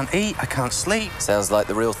 I can't eat, I can't sleep. Sounds like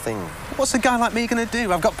the real thing. What's a guy like me gonna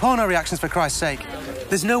do? I've got porno reactions, for Christ's sake.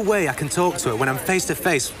 There's no way I can talk to her when I'm face to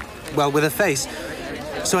face, well, with her face.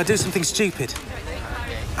 So I do something stupid.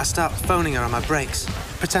 I start phoning her on my breaks.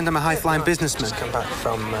 Pretend I'm a high-flying businessman. Come back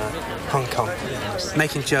from Hong Kong.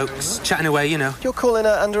 Making jokes, chatting away, you know. You're calling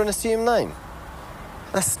her under an assumed name?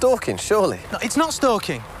 That's stalking, surely. No, it's not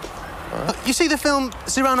stalking. Right. Look, you see the film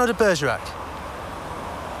Cyrano de Bergerac?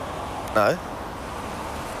 No.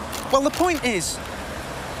 Well, the point is,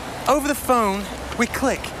 over the phone, we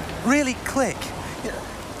click, really click.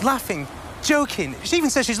 Laughing, joking. She even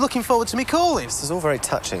says she's looking forward to me calling. This is all very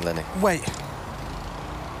touching, Lenny. Wait.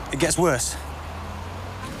 It gets worse.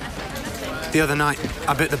 The other night,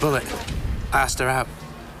 I bit the bullet. I asked her out,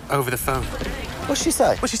 over the phone. What'd she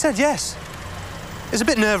say? Well, she said yes. It was a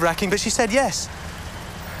bit nerve-wracking, but she said yes.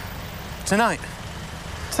 Tonight.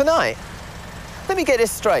 Tonight? Let me get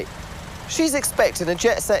this straight. She's expecting a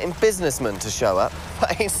jet-setting businessman to show up,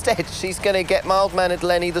 but instead she's going to get mild-mannered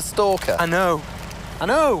Lenny the stalker. I know. I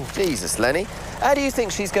know. Jesus, Lenny. How do you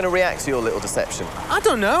think she's going to react to your little deception? I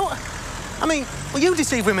don't know. I mean, well, you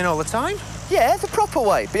deceive women all the time. Yeah, the proper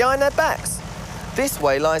way, behind their backs. This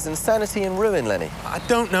way lies insanity and ruin, Lenny. I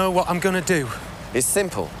don't know what I'm going to do. It's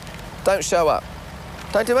simple. Don't show up.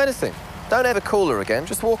 Don't do anything. Don't ever call her again.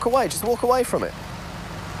 Just walk away. Just walk away from it.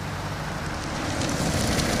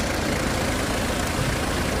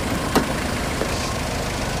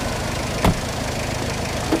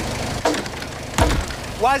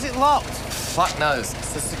 Why is it locked? Fuck knows.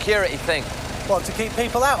 It's a security thing. What, to keep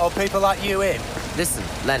people out or people like you in? Listen,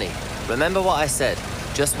 Lenny, remember what I said.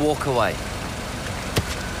 Just walk away.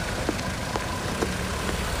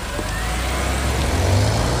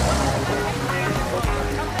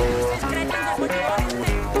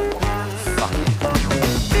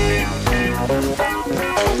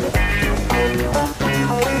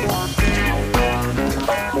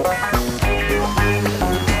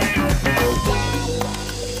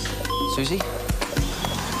 Susie? I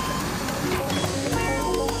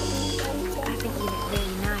think you look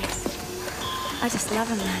really nice. I just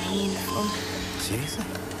love a man in uniform. Seriously?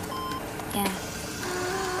 Yeah.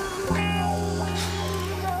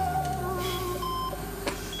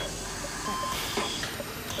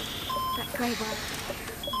 That grey one.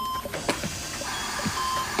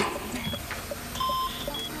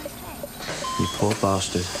 You poor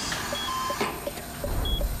bastard.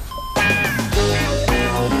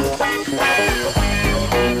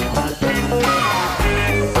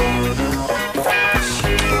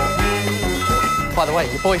 By the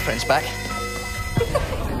way, your boyfriend's back.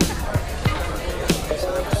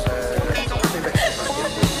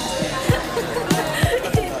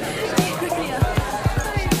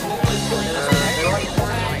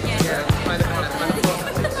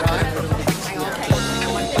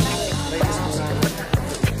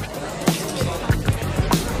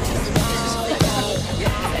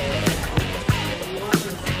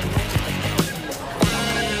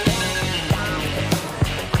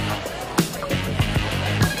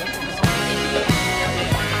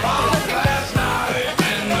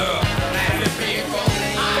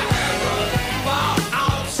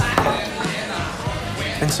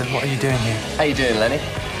 Vincent, what are you doing here? How you doing, Lenny?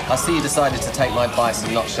 I see you decided to take my advice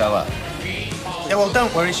and not show up. Yeah, well,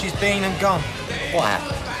 don't worry, she's been and gone. What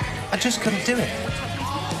happened? I just couldn't do it.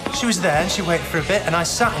 She was there and she waited for a bit and I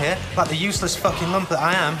sat here like the useless fucking lump that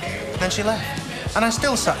I am, and then she left. And I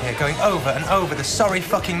still sat here going over and over the sorry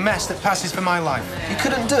fucking mess that passes for my life. You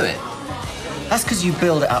couldn't do it? That's because you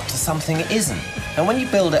build it up to something it isn't. And when you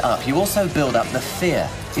build it up, you also build up the fear.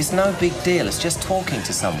 It's no big deal, it's just talking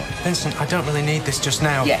to someone. Vincent, I don't really need this just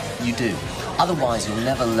now. Yeah, you do. Otherwise, you'll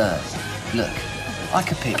never learn. Look, I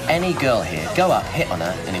could pick any girl here, go up, hit on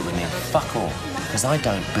her, and it would mean fuck all. Because I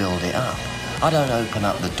don't build it up. I don't open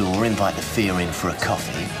up the door, invite the fear in for a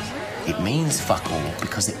coffee. It means fuck all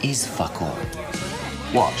because it is fuck all.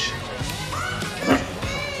 Watch.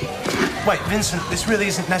 Wait, Vincent, this really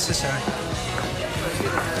isn't necessary.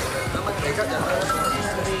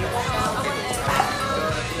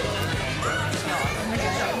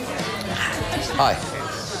 Hi.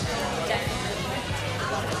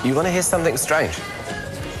 You want to hear something strange?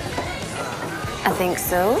 I think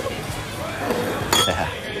so. Yeah.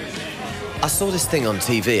 I saw this thing on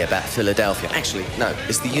TV about Philadelphia. Actually, no,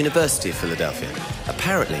 it's the University of Philadelphia.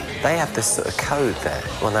 Apparently, they have this sort of code there.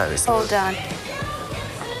 Well, no, it's... Hold on.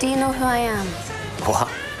 Do you know who I am? What?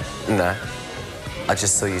 No. I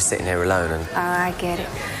just saw you sitting here alone and... Oh, I get it.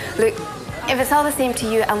 Look, if it's all the same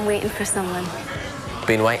to you, I'm waiting for someone.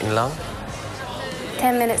 Been waiting long?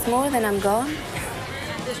 10 minutes more, then I'm gone.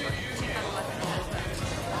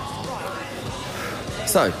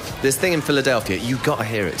 So, this thing in Philadelphia, you've got to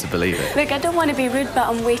hear it to believe it. Look, I don't want to be rude, but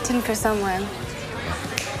I'm waiting for someone.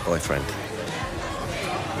 Boyfriend.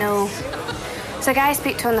 No. It's a guy I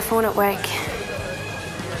speak to on the phone at work.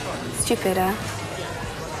 Stupid, huh?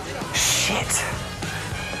 Shit.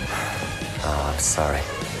 Oh, I'm sorry.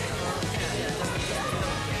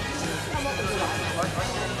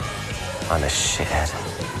 I'm a shithead.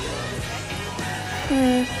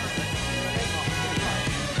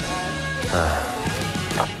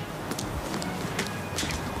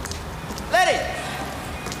 Lenny!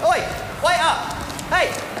 Oi! Wait up! Hey!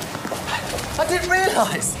 I didn't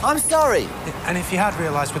realise. I'm sorry. And if you had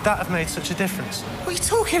realised, would that have made such a difference? What are you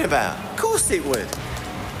talking about? Of course it would.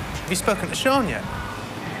 Have you spoken to Sean yet?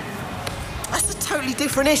 That's a totally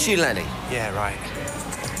different issue, Lenny. Yeah, right.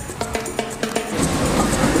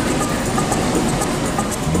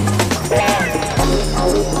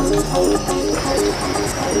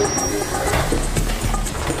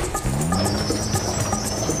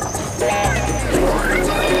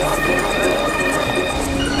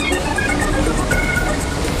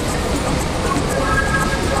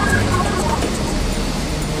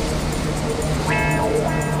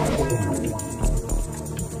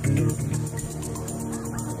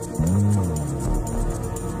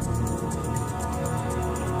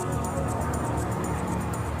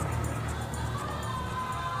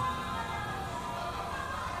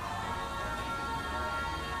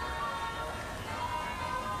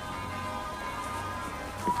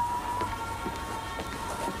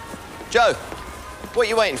 Joe, what are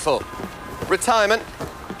you waiting for? Retirement?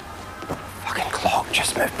 Fucking clock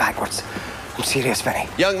just moved backwards. I'm serious, Vinny.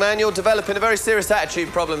 Young man, you're developing a very serious attitude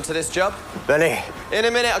problem to this job. Vinny. In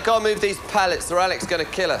a minute, I've got to move these pallets or Alec's going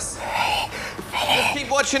to kill us. Just keep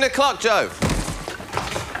watching the clock, Joe.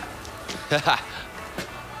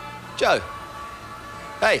 Joe.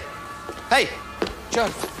 Hey. Hey. Joe.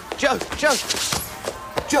 Joe. Joe.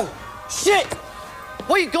 Joe. Shit!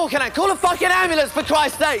 What are you gawking at? Call a fucking ambulance, for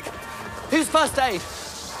Christ's sake! Who's first aid?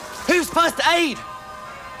 Who's first aid?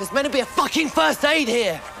 There's meant to be a fucking first aid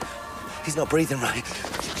here. He's not breathing right.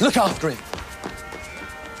 Look after him.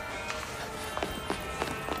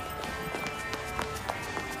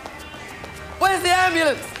 Where's the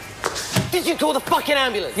ambulance? Did you call the fucking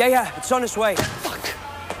ambulance? Yeah, it's on its way. Fuck.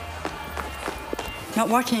 Not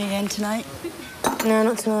working again tonight? No,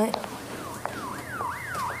 not tonight.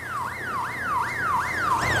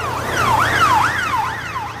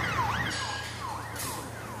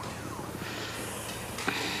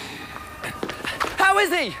 How is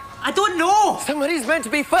he? I don't know. Somebody's meant to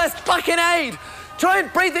be first fucking aid. Try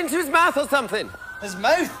and breathe into his mouth or something. His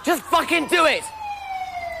mouth? Just fucking do it.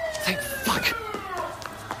 Thank fuck.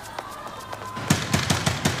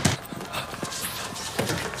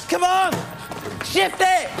 Come on! Shift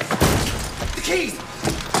it! The keys!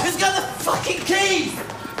 Who's got the fucking keys?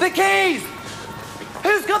 The keys!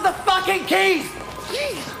 Who's got the fucking keys?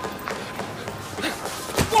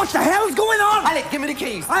 What the hell's going on? Alec, give me the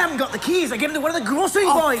keys. I haven't got the keys. I gave them to one of the grocery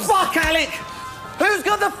boys. Fuck, Alec! Who's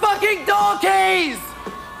got the fucking door keys?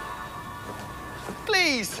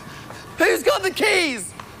 Please! Who's got the keys?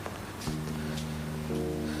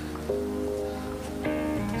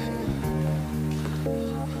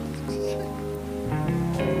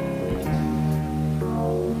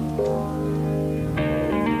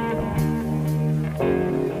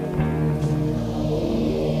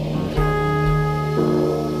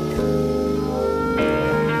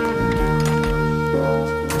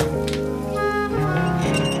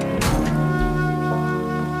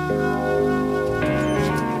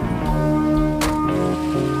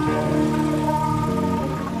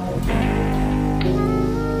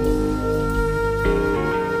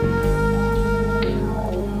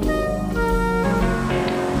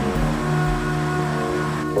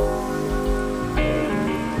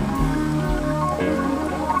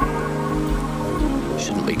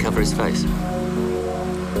 Cover his face.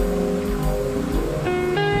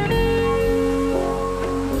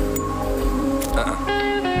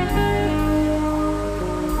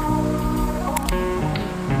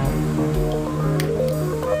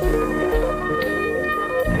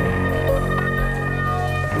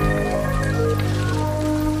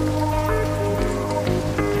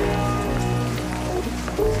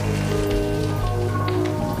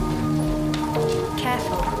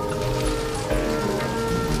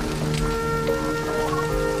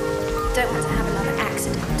 Don't want to have another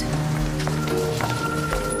accident.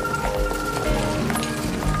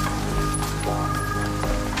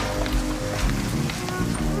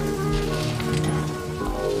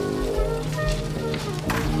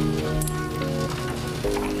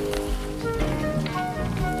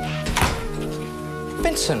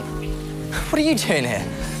 Vincent, what are you doing here?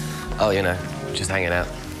 Oh, you know, just hanging out.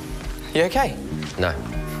 You okay? No,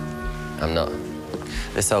 I'm not.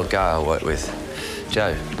 This old guy I work with,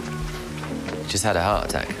 Joe, just had a heart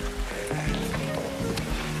attack.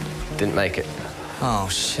 Didn't make it. Oh,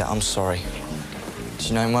 shit, I'm sorry. Do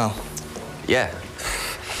you know him well? Yeah,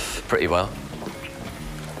 pretty well.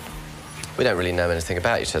 We don't really know anything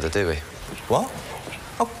about each other, do we? What?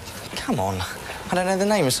 come on. I don't know the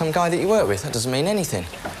name of some guy that you work with. That doesn't mean anything.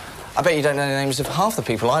 I bet you don't know the names of half the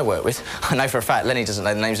people I work with. I know for a fact Lenny doesn't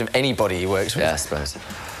know the names of anybody he works with. Yeah, I suppose.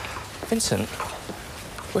 Vincent,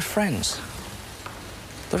 we're friends.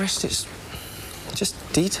 The rest is just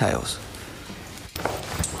details.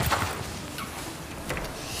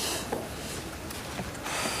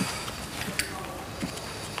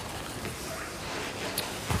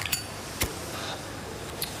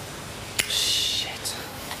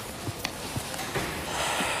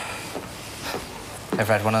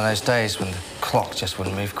 Ever had one of those days when the clock just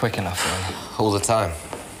wouldn't move quick enough? All the time.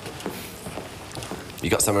 You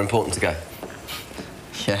got somewhere important to go?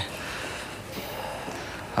 Yeah.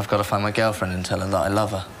 I've got to find my girlfriend and tell her that I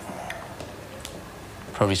love her.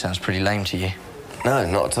 Probably sounds pretty lame to you. No,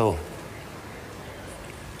 not at all.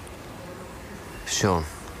 Sean,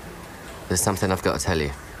 there's something I've got to tell you.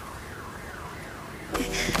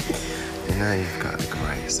 You know you've got a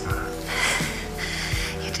great smile.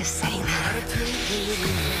 You're just saying that.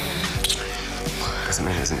 Doesn't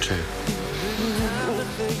mean it isn't true.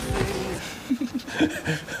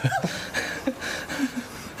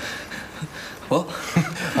 What?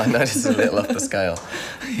 I know this is a little off the scale.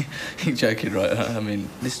 You're joking, right? I mean,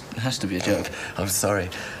 this has to be a joke. I'm sorry.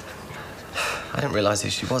 I didn't realise who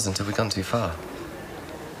she was until we'd gone too far.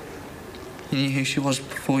 You knew who she was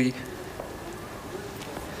before you...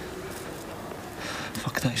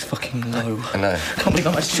 Fuck, that is fucking low. I know. I can't believe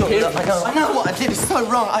I'm actually here. I know what I did. It's so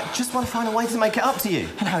wrong. I just want to find a way to make it up to you.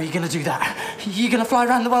 And how are you going to do that? You're going to fly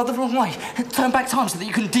around the world the wrong way? Turn back time so that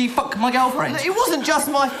you can de-fuck my girlfriend? It wasn't just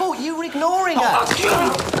my fault. You were ignoring her.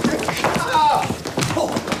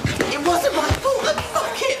 It wasn't my fault.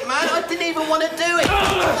 Fuck it, man. I didn't even want to do it.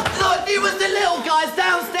 Look, it was the little guys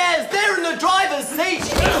downstairs. They're in the driver's seat.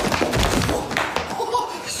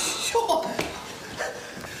 Sure.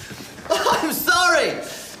 I'm sorry.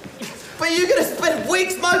 But you're going to spend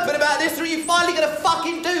weeks moping about this, or are you finally going to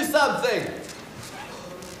fucking do something?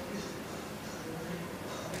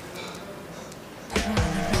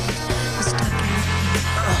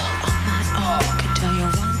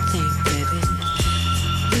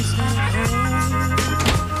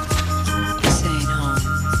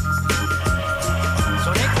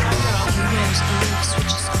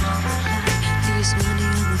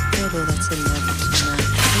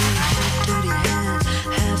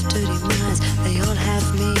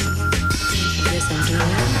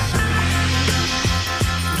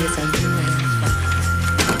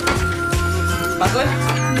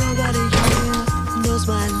 Nobody here knows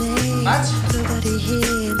my name. Nobody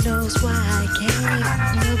here knows why I came.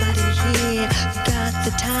 Nobody here got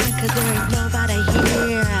the time, 'cause there ain't nobody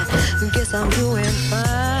here. Guess I'm doing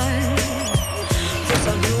fine. Guess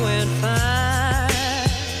I'm doing fine.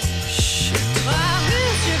 Shit. I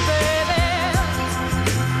miss you, baby.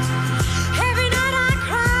 Every night I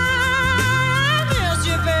cry. I miss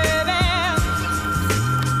you, baby.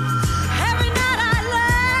 Every night I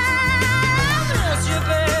lie. I miss you,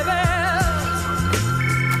 baby.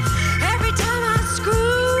 Every time I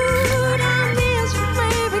screwed, I miss you,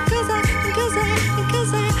 baby. 'Cause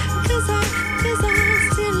I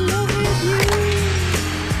still love with you.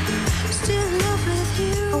 Still love with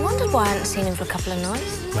you. I wondered why I hadn't seen him for a couple of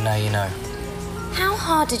nights. Well, now you know. How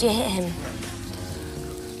hard did you hit him?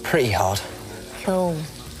 Pretty hard. Cool.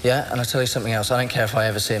 Yeah, and I'll tell you something else. I don't care if I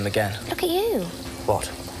ever see him again. Look at you. What?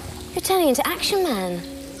 You're turning into Action Man.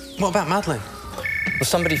 What about Madeline? Well,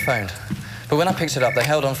 somebody phoned. But when I picked it up, they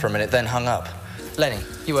held on for a minute, then hung up. Lenny,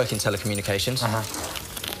 you work in telecommunications. Uh-huh.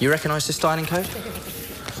 You recognise this dialing code?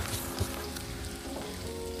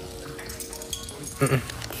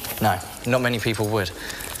 No, not many people would.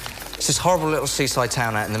 It's this horrible little seaside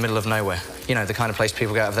town out in the middle of nowhere. You know, the kind of place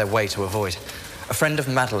people go out of their way to avoid. A friend of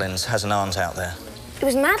Madeline's has an aunt out there. It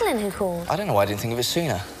was Madeline who called. I don't know why I didn't think of it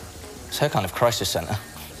sooner. It's her kind of crisis centre.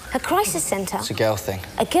 A crisis centre? It's a girl thing.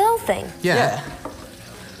 A girl thing? Yeah.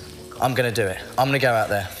 I'm going to do it. I'm going to go out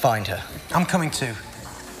there, find her. I'm coming too.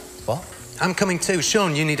 What? I'm coming too.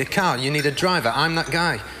 Sean, you need a car, you need a driver. I'm that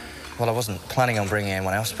guy. Well, I wasn't planning on bringing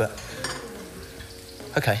anyone else, but...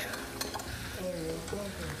 OK.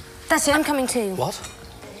 That's it, I'm coming too. What?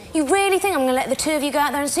 You really think I'm going to let the two of you go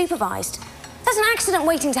out there unsupervised? That's an accident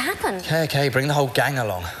waiting to happen. OK, bring the whole gang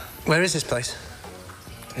along. Where is this place?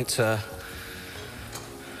 It's,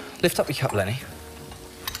 lift up your cup, Lenny.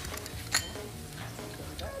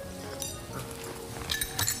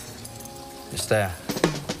 It's there.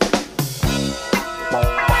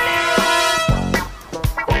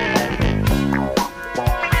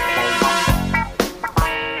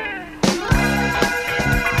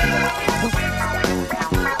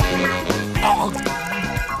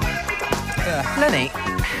 Lenny,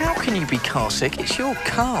 how can car sick. It's your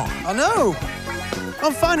car. I know.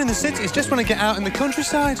 I'm fine in the city. It's just when I get out in the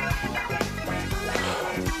countryside.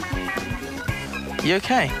 You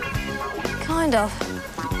okay? Kind of.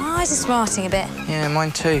 My eyes are smarting a bit. Yeah,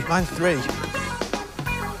 mine too. Mine 3.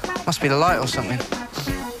 Must be the light or something.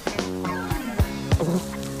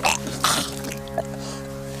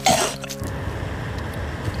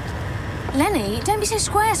 Lenny, don't be so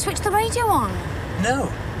square. Switch the radio on. No.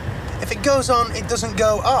 If it goes on, it doesn't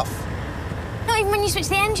go off. Not even when you switch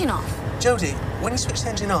the engine off. Jody, when you switch the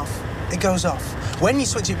engine off, it goes off. When you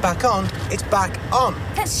switch it back on, it's back on.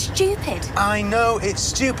 That's stupid. I know it's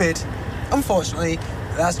stupid. Unfortunately,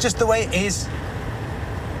 that's just the way it is.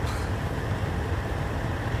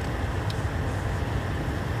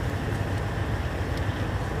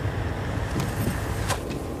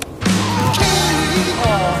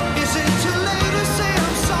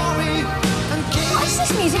 What is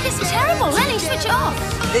this music? It's terrible. Lenny, switch it off.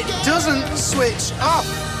 It doesn't switch off.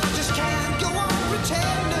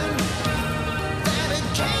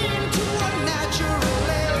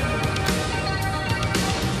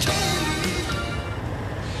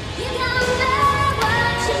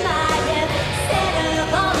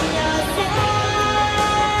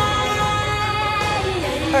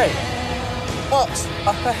 Hey, what's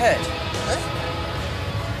up ahead?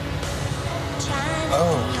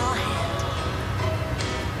 Oh.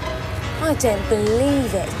 I don't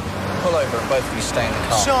believe it. Pull over and both of you stay in the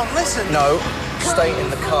car. Sean, listen. No, stay in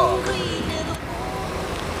the car.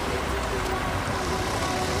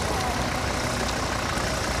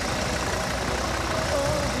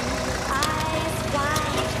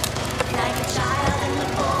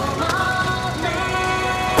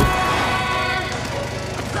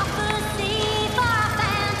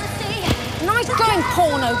 Nice going,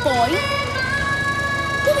 porno boy.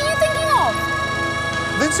 What were you thinking of?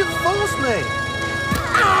 Vincent forced me.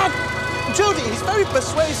 Jody, he's very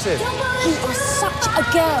persuasive. You are such a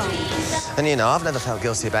girl. And you know, I've never felt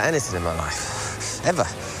guilty about anything in my life. Ever.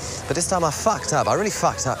 But this time I fucked up. I really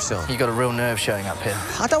fucked up, Sean. You got a real nerve showing up here.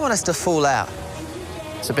 I don't want us to fall out.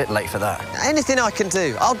 It's a bit late for that. Anything I can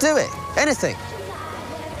do, I'll do it. Anything.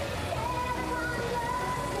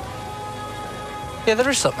 Yeah, there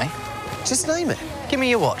is something. Just name it. Give me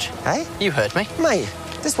your watch. Hey? You heard me. Mate,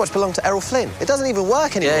 this watch belonged to Errol Flynn. It doesn't even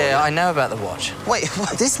work anymore. Yeah, I know about the watch. Wait,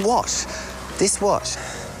 what? This watch?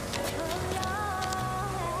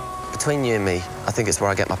 Between you and me, I think it's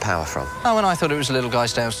where I get my power from. Oh, and I thought it was the little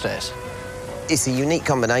guys downstairs. It's a unique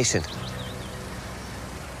combination.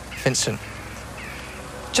 Vincent,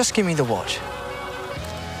 just give me the watch.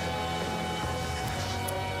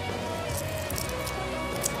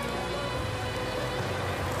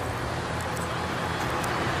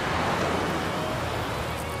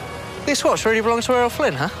 This watch really belongs to Errol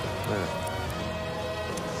Flynn, huh? Yeah.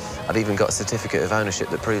 I've even got a certificate of ownership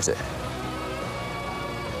that proves it.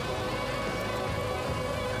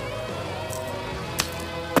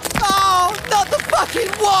 Oh, not the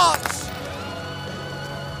fucking watch!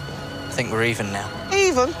 I think we're even now.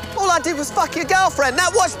 Even? All I did was fuck your girlfriend.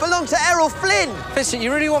 That watch belonged to Errol Flynn. Vincent,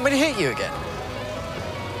 you really want me to hit you again?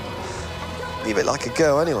 You're a bit like a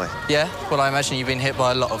girl, anyway. Yeah? Well, I imagine you've been hit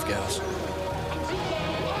by a lot of girls.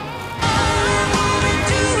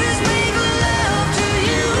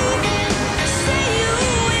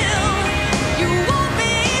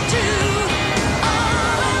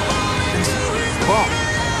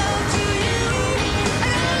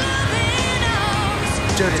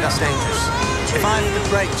 Jody, that's dangerous. If I hit the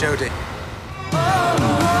brake, Jody.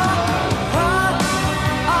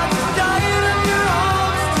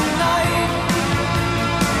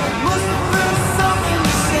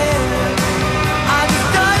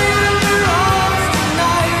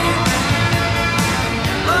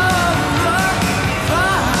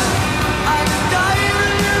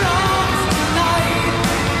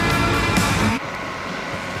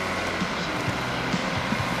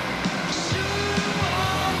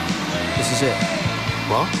 This is it.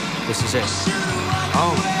 What? This is it.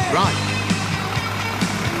 Oh, right.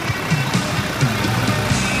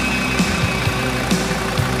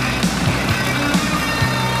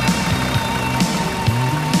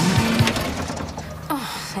 Oh,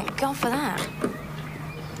 thank God for that.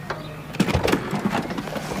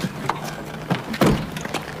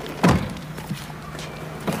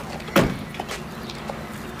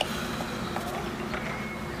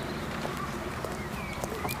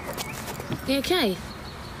 You okay?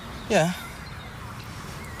 Yeah.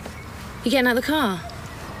 You getting out of the car?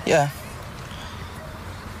 Yeah.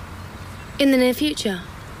 In the near future?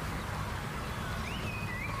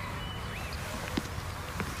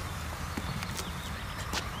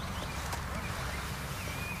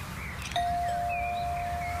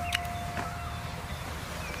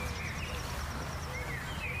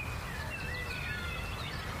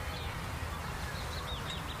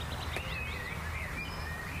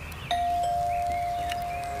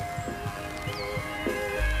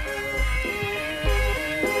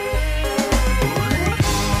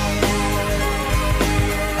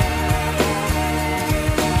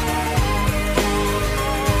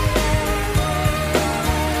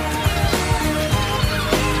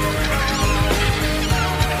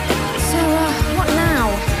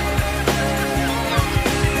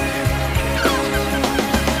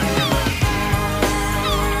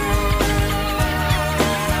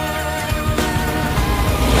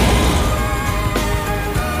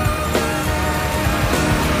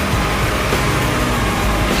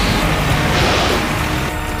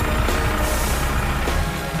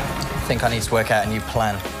 think I need to work out a new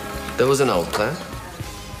plan. There was an old plan?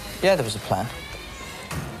 Yeah, there was a plan.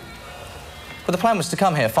 But the plan was to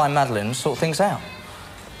come here, find Madeline and sort things out.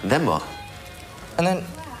 Then what? And then,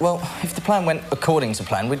 well, if the plan went according to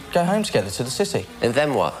plan, we'd go home together to the city. And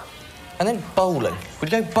then what? And then bowling.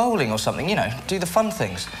 We'd go bowling or something, you know, do the fun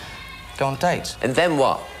things. Go on dates. And then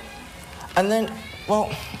what? And then,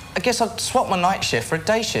 well, I guess I'd swap my night shift for a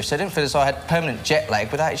day shift so I didn't feel as though I had permanent jet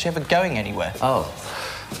lag without actually ever going anywhere. Oh.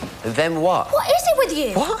 And then what? What is it with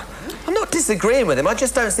you? What? I'm not disagreeing with him. I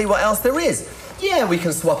just don't see what else there is. Yeah, we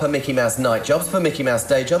can swap our Mickey Mouse night jobs for Mickey Mouse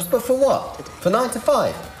day jobs, but for what? For 9 to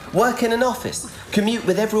 5? Work in an office, commute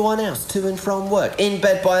with everyone else to and from work, in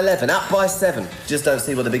bed by 11, up by 7. Just don't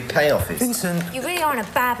see what the big payoff is. Vincent. You really are in a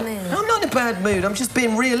bad mood. I'm not in a bad mood, I'm just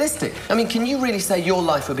being realistic. I mean, can you really say your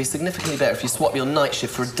life would be significantly better if you swap your night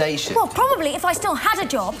shift for a day shift? Well, probably if I still had a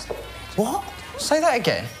job. What? Say that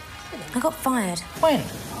again. I got fired. When?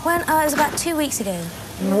 When? It was about 2 weeks ago.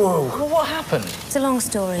 Whoa. Well, what happened? It's a long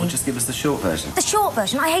story. Well, just give us the short version. The short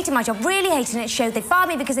version, I hated my job, really hated it. It showed they fired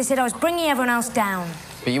me because they said I was bringing everyone else down.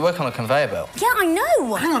 But you work on a conveyor belt. Yeah, I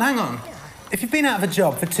know. Hang on. If you've been out of a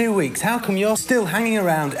job for 2 weeks, how come you're still hanging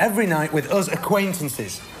around every night with us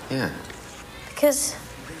acquaintances? Yeah. Because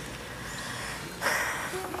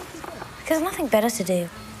nothing better to do.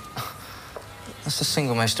 That's the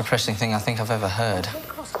single most depressing thing I think I've ever heard.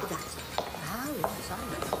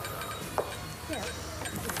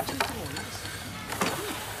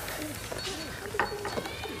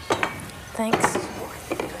 Thanks.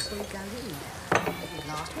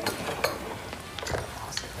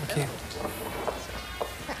 Thank you.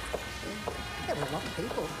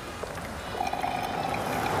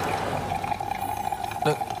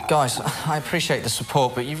 Look, guys, I appreciate the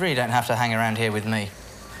support, but you really don't have to hang around here with me.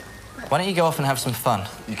 Why don't you go off and have some fun?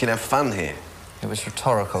 You can have fun here. It was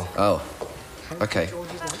rhetorical. Oh. OK.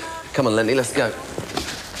 Come on, Lenny, let's go.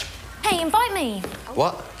 Hey, invite me.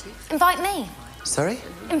 What? Invite me. Sorry?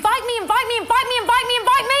 Invite me, invite me, invite me, invite me,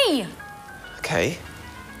 invite me! OK.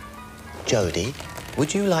 Jody,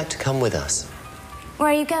 would you like to come with us? Where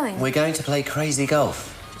are you going? We're going to play crazy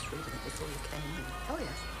golf.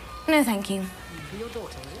 No, thank you.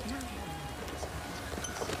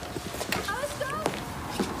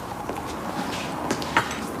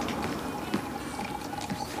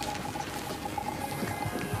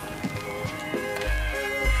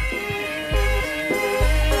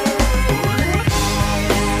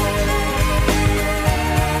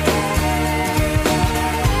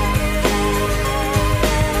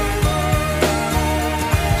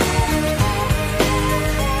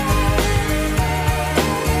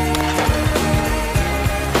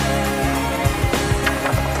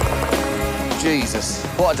 Jesus,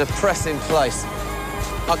 what a depressing place.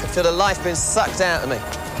 I could feel the life being sucked out of me.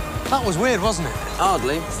 That was weird, wasn't it?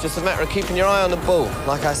 Hardly. It's just a matter of keeping your eye on the ball.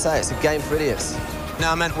 Like I say, it's a game for idiots.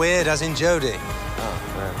 No, I meant weird, as in Jody.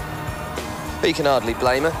 Oh, man. But you can hardly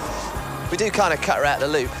blame her. We do kind of cut her out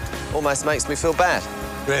of the loop. Almost makes me feel bad.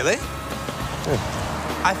 Really?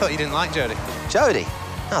 I thought you didn't like Jody. Jody?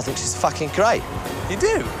 No, I think she's fucking great. You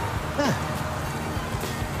do? Yeah.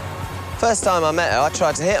 First time I met her, I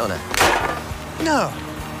tried to hit on her. No.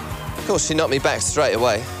 Of course, she knocked me back straight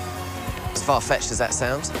away. As far-fetched as that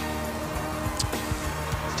sounds.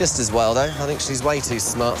 Just as well, though. I think she's way too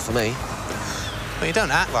smart for me. Well, you don't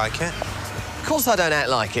act like it. Of course I don't act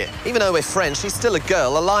like it. Even though we're friends, she's still a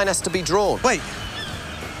girl. A line has to be drawn. Wait.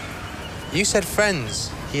 You said friends.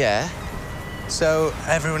 Yeah? So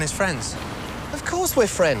everyone is friends? Of course we're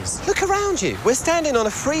friends. Look around you. We're standing on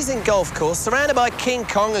a freezing golf course, surrounded by King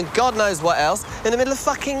Kong and God knows what else, in the middle of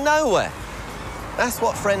fucking nowhere. That's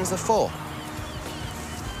what friends are for.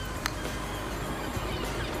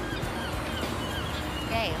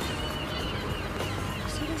 Gail.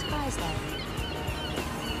 See those guys there?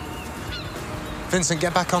 Vincent,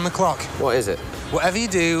 get back on the clock. What is it? Whatever you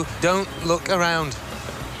do, don't look around.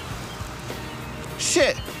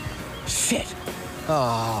 Shit! Shit.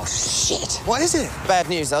 Oh, shit. What is it? Bad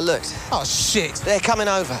news, I looked. Oh, shit. They're coming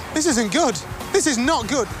over. This isn't good. This is not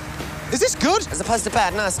good. Is this good? As opposed to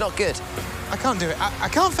bad, no, it's not good. I can't do it. I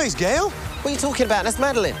can't face Gail. What are you talking about? That's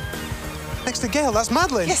Madeline. Next to Gail, that's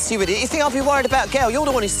Madeline. Yes, you idiot. You think I'll be worried about Gail? You're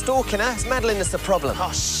the one who's stalking her. It's Madeline that's the problem.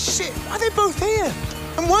 Oh, shit. Why are they both here?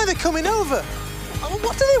 And why are they coming over?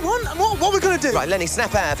 What do they want? And what are we going to do? Right, Lenny,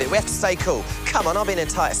 snap out of it. We have to stay cool. Come on, I've been in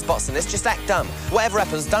tighter spots than this. Just act dumb. Whatever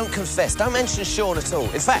happens, don't confess. Don't mention Sean at all.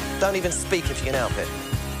 In fact, don't even speak if you can help it.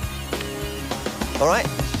 All right?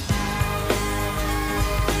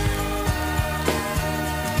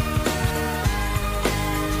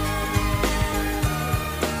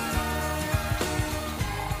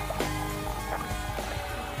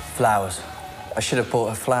 Flowers. I should have bought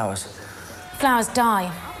her flowers. Flowers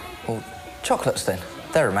die. Well, chocolates then.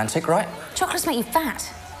 They're romantic, right? Chocolates make you fat.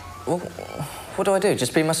 Well, what do I do?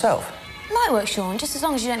 Just be myself? Might work, Sean, just as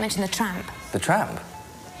long as you don't mention the tramp. The tramp?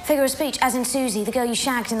 Figure of speech, as in Susie, the girl you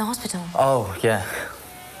shagged in the hospital. Oh, yeah.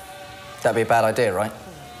 That'd be a bad idea, right?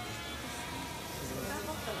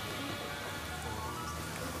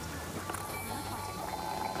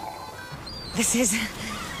 This is...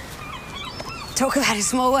 Talk about a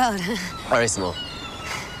small world. Very small.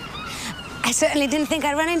 I certainly didn't think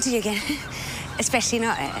I'd run into you again. Especially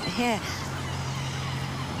not here.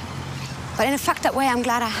 But in a fucked up way, I'm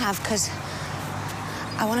glad I have, because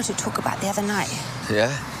I wanted to talk about the other night. Yeah?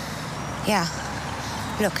 Yeah.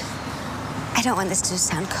 Look, I don't want this to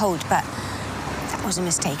sound cold, but that was a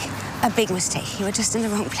mistake. A big mistake. You were just in the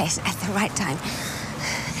wrong place at the right time.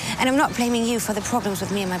 And I'm not blaming you for the problems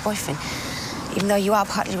with me and my boyfriend, even though you are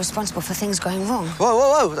partly responsible for things going wrong. Whoa,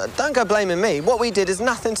 whoa, whoa. Don't go blaming me. What we did is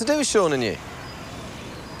nothing to do with Sean and you.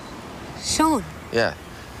 Sean? Yeah.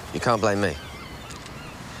 You can't blame me.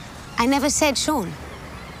 I never said Sean.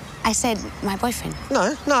 I said my boyfriend.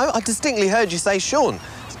 No, I distinctly heard you say Sean.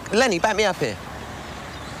 Lenny, back me up here.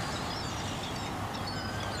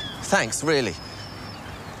 Thanks, really.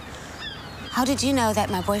 How did you know that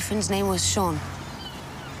my boyfriend's name was Sean?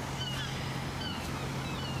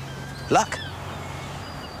 Luck.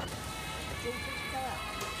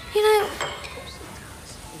 You know,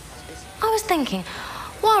 I was thinking,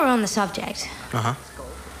 while we're on the subject... Uh-huh.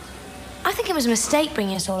 I think it was a mistake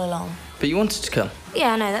bringing us all along. But you wanted to come?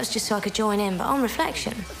 Yeah, I know, that was just so I could join in, but on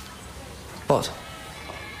reflection... What?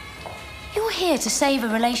 You're here to save a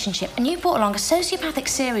relationship, and you brought along a sociopathic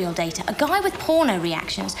serial dater, a guy with porno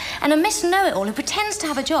reactions, and a Miss Know-It-All who pretends to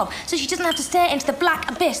have a job so she doesn't have to stare into the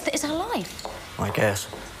black abyss that is her life. I guess.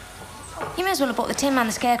 You may as well have bought the Tin Man,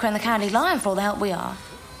 the Scarecrow, and the Cowardly Lion for all the help we are.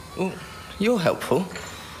 Well, you're helpful.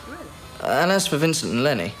 And as for Vincent and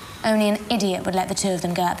Lenny... Only an idiot would let the two of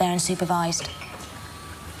them go out there unsupervised.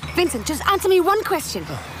 Vincent, just answer me one question.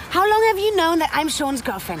 How long have you known that I'm Sean's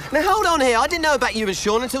girlfriend? Now, hold on here. I didn't know about you and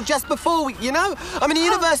Sean until just before we, you know? I'm in the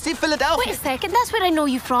University of Philadelphia. Wait a second, that's where I know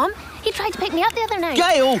you from. He tried to pick me up the other night.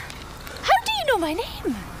 Gail! How do you know my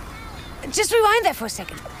name? Just rewind there for a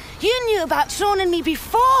second. You knew about Sean and me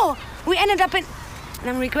before we ended up in... And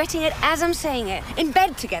I'm regretting it as I'm saying it. In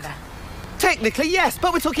bed together. Technically, yes,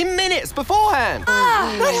 but we're talking minutes beforehand.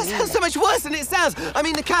 No, that's so much worse than it sounds. I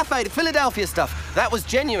mean, the cafe, the Philadelphia stuff, that was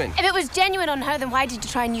genuine. If it was genuine on her, then why did you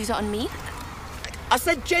try and use it on me? I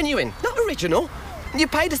said genuine, not original. You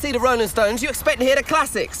pay to see the Rolling Stones, you expect to hear the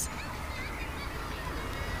classics.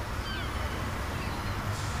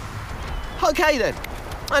 OK, then.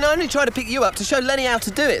 And I only tried to pick you up to show Lenny how to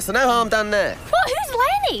do it, so no harm done there. What? Who's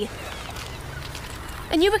Lenny?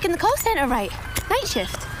 And you work in the call centre, right? Night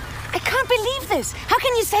shift. I can't believe this. How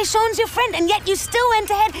can you say Sean's your friend and yet you still went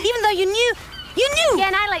ahead even though you knew? You knew! Yeah,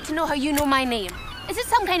 and I'd like to know how you know my name. Is it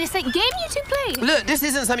some kind of sick game you two play? Look, this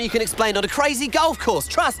isn't something you can explain on a crazy golf course,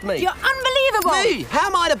 trust me. You're unbelievable! Me? How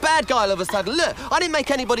am I the bad guy all of a sudden? Look, I didn't make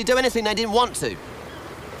anybody do anything they didn't want to.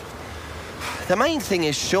 The main thing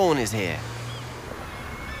is Sean is here.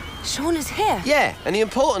 Sean is here? Yeah, and the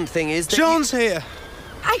important thing is that Sean's here.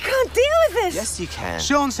 I can't deal with this! Yes, you can.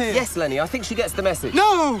 Sean's here. Yes, Lenny, I think she gets the message.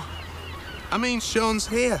 No! I mean, Sean's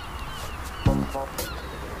here.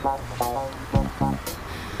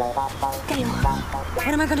 Gail, what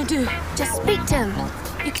am I going to do? Just speak to him.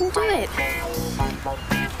 You can do it.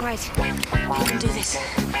 Right, you can do this.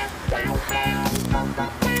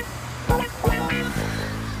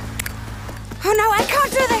 Oh, no, I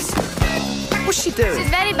can't do this! What's she doing? She's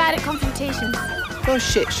very bad at confrontation. Oh,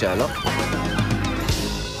 shit, Sherlock.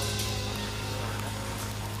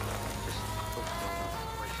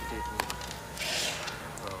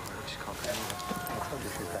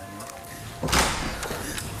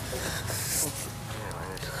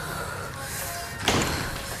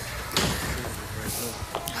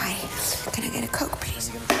 Hi, can I get a Coke, please?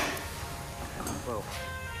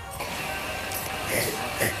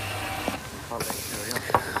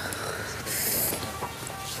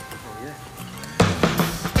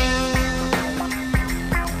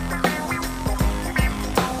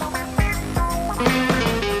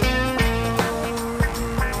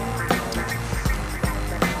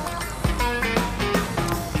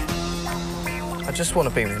 I just want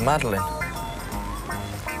to be with Madeline.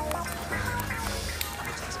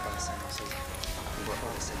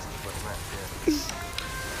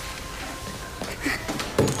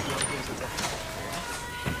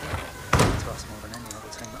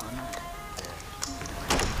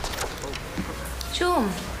 Sean,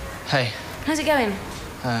 Hey. how's it going?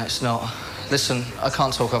 It's not. Listen, I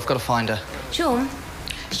can't talk. I've got to find her. Sean?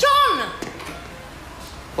 Sean!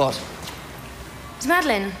 What? It's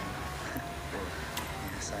Madeline.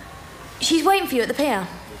 She's waiting for you at the pier.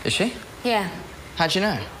 Is she? Yeah. How'd you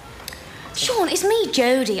know? Sean, it's me,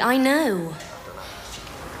 Jody. I know.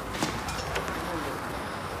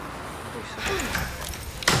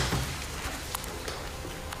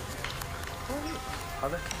 I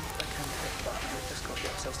reckon they can fit, but they've just got to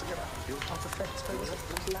get themselves together. Your type of fence, it was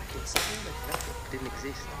lacking something that didn't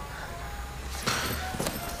exist.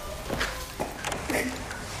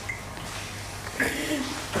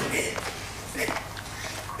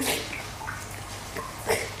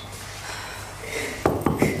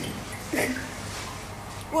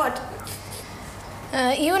 What?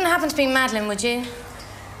 You wouldn't happen to be Madeline, would you?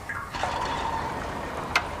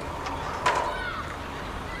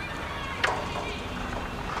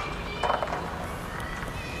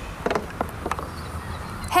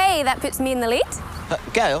 Hey, that puts me in the lead.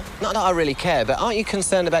 Gail, not that I really care, but aren't you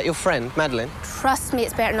concerned about your friend, Madeline? Trust me,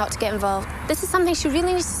 it's better not to get involved. This is something she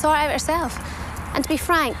really needs to sort out herself. And to be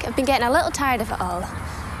frank, I've been getting a little tired of it all.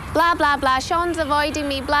 Blah, blah, blah, Sean's avoiding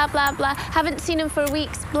me, blah, blah, blah. Haven't seen him for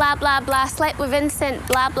weeks, blah, blah, blah. Slept with Vincent,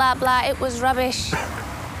 blah, blah, blah. It was rubbish.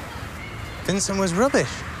 Vincent was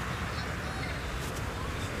rubbish?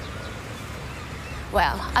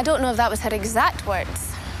 Well, I don't know if that was her exact words.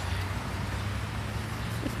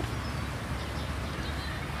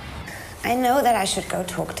 I know that I should go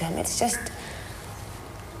talk to him. It's just...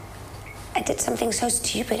 I did something so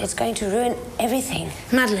stupid. It's going to ruin everything.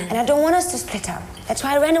 Madeline. And I don't want us to split up. That's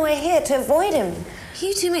why I ran away here, to avoid him.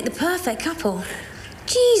 You two make the perfect couple.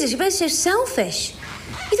 Jesus, you're both so selfish.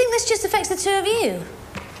 You think this just affects the two of you?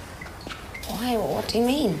 Why? What do you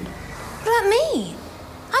mean? What about me?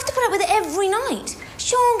 I have to put up with it every night.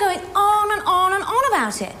 Sean going on and on and on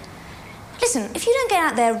about it. Listen, if you don't get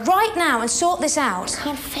out there right now and sort this out... I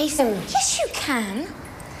can't face him. Yes, you can.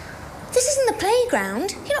 This isn't the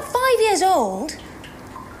playground. You're not 5 years old.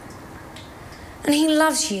 And he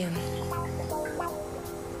loves you.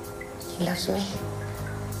 He loves me?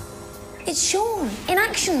 It's Sean, in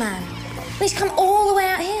action, man. And he's come all the way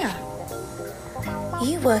out here.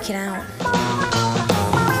 You work it out.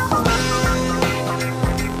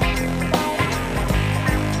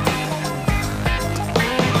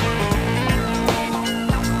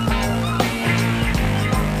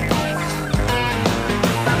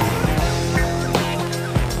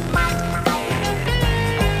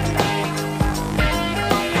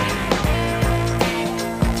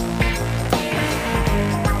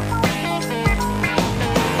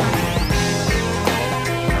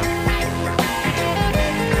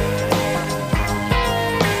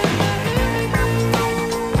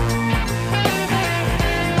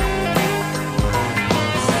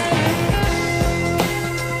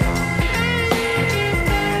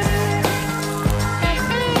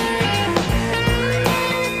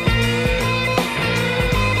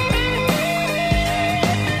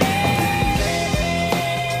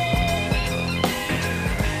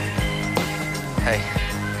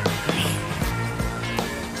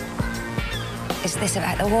 Is this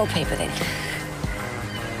about the wallpaper, then?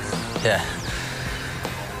 Yeah.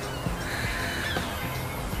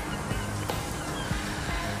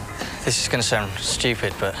 This is going to sound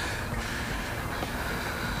stupid, but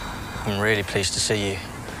I'm really pleased to see you.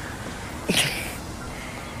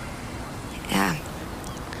 Yeah.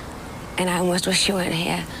 And I almost wish you weren't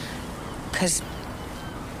here, because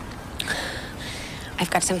I've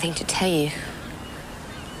got something to tell you.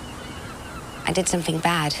 I did something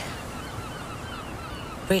bad.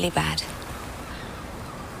 Really bad.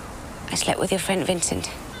 I slept with your friend Vincent.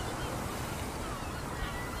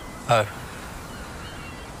 Oh.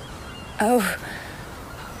 Oh.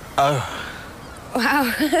 Oh.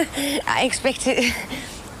 Wow. I expected...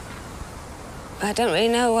 I don't really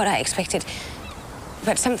know what I expected,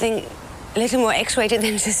 but something a little more X-rated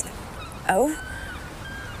than just... Oh?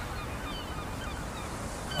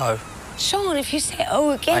 Oh. Sean, if you say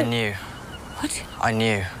oh again... I knew. What? I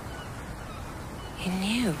knew. You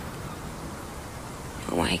knew?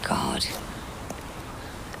 Oh, my God.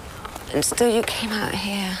 And still you came out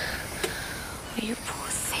here. Oh, you poor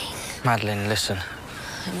thing. Madeline, listen.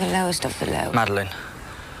 I'm the lowest of the low. Madeline.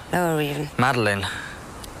 Lower even. Madeline.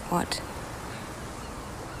 What?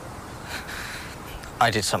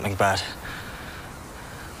 I did something bad.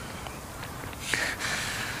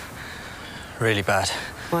 Really bad.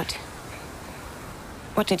 What?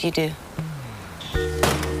 What did you do?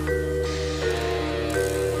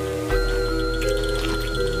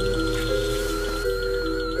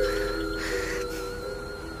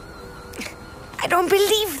 I don't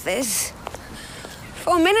believe this.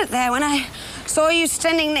 For a minute there, when I saw you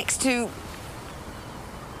standing next to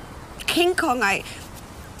King Kong, I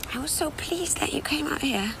was so pleased that you came out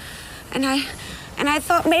here. And I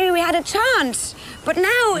thought maybe we had a chance. But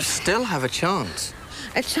now... We still have a chance.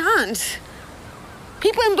 A chance?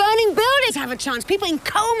 People in burning buildings have a chance. People in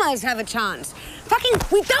comas have a chance. Fucking,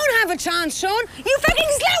 we don't have a chance, Sean. You fucking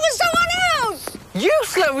slept with someone else! You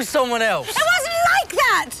slept with someone else! It wasn't like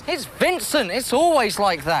that! It's Vincent. It's always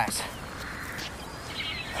like that.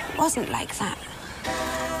 It wasn't like that.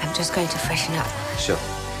 I'm just going to freshen up. Sure.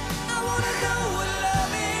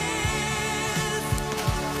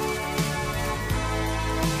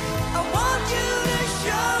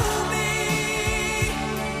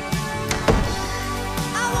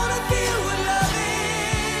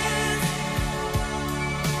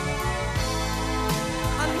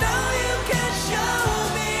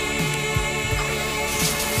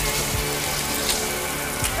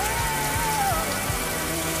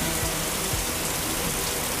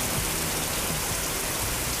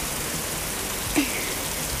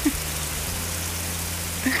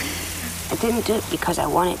 I didn't do it because I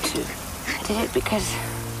wanted to. I did it because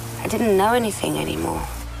I didn't know anything anymore.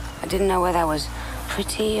 I didn't know whether I was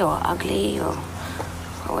pretty or ugly or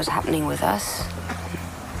what was happening with us.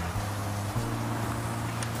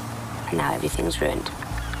 And now everything's ruined.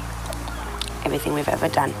 Everything we've ever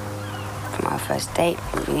done. From our first date,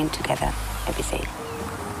 moving in together, everything.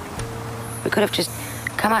 We could have just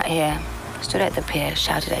come out here, stood at the pier,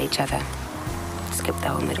 shouted at each other, skipped the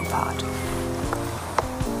whole middle part.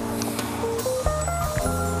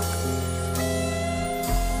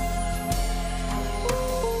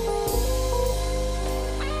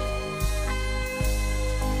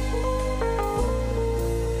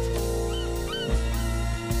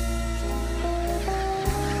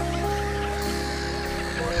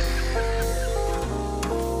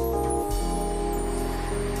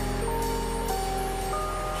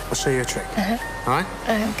 I'll show you a trick. All right?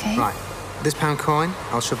 Okay. Right. This pound coin,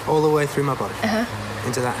 I'll shove all the way through my body.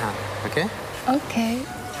 Into that hand, okay? Okay.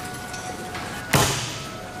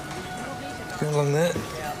 Go along there.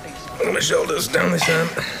 On my shoulders, down this arm.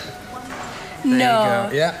 There No. you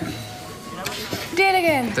go. Yeah. Do it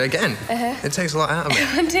again. Do it again? It takes a lot out of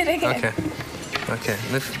me. Do it again. Okay. Okay.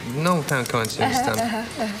 No pound coins, you understand?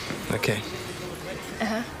 Okay.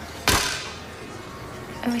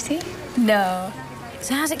 Let me see. No.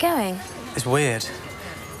 So how's it going? It's weird.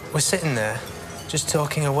 We're sitting there, just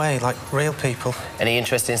talking away like real people. Any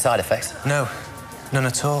interesting side effects? No, none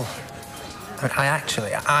at all. I mean, I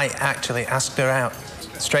actually asked her out,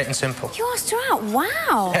 straight and simple. You asked her out?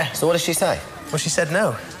 Wow. Yeah. So what did she say? Well, she said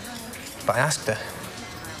no, but I asked her.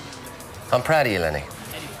 I'm proud of you, Lenny.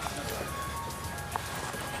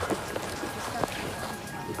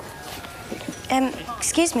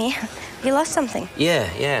 Excuse me. You lost something? Yeah,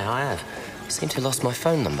 I have. I seem to have lost my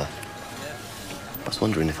phone number. I was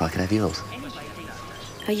wondering if I could have yours.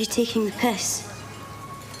 Are you taking the piss?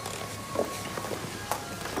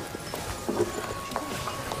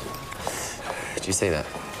 Did you see that?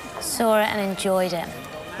 Saw it and enjoyed it.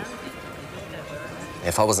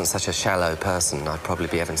 If I wasn't such a shallow person, I'd probably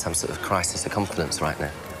be having some sort of crisis of confidence right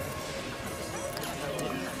now.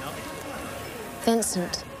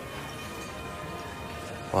 Vincent,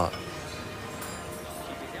 What?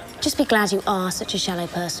 just be glad you are such a shallow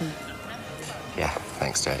person. Yeah,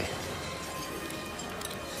 thanks, Jody.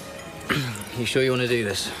 You sure you want to do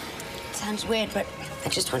this? It sounds weird, but I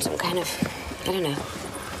just want some kind of, I don't know,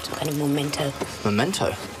 some kind of memento.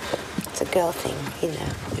 Memento? It's a girl thing, you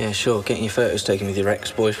know. Yeah, sure. Getting your photos taken with your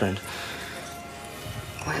ex-boyfriend.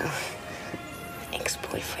 Well,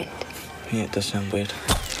 ex-boyfriend. Yeah, it does sound weird.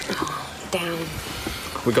 Down.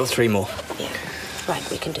 We got 3 more. Yeah,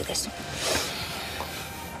 right, we can do this.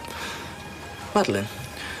 Madeline,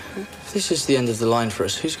 if this is the end of the line for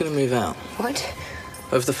us, who's going to move out? What?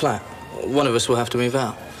 Of the flat. One of us will have to move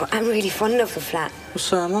out. Well, I'm really fond of the flat. Well,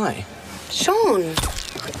 so am I. Sean!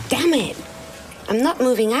 Damn it! I'm not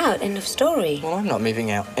moving out, end of story. Well, I'm not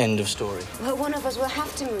moving out, end of story. Well, one of us will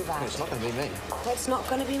have to move out. No, it's not going to be me. Well, it's not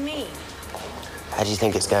going to be me. How do you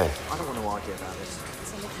think it's going? I don't want to argue about this.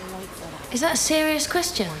 Is that a serious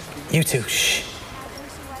question? You two, shh.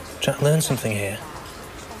 Try to learn something here.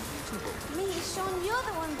 Me, Sean, you're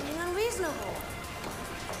the one being unreasonable.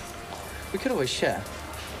 We could always share.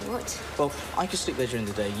 What? Well, I could sleep there during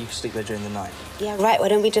the day, you could sleep there during the night. Yeah, right, why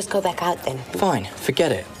don't we just go back out then? Fine,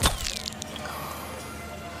 forget it.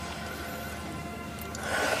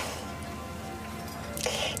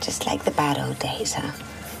 Just like the bad old days, huh?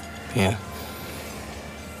 Yeah.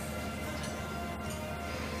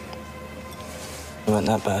 It weren't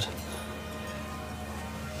that bad.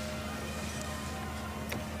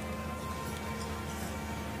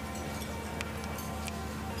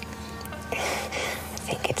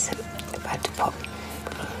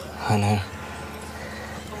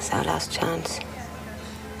 our last chance.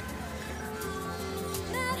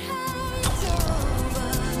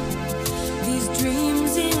 These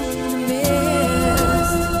dreams in the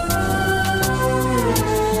mist,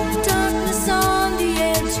 darkness on the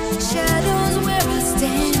edge, shadows where I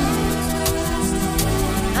stand.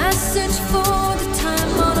 I search for the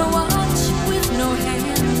time on a watch with no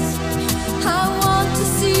hands. I want to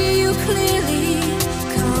see you clearly,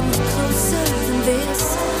 come closer than this.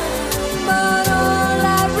 But all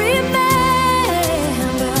I remember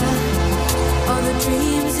are the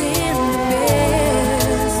dreams in the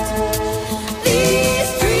mist. These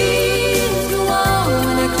dreams go on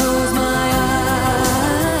when I close my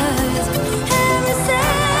eyes. Every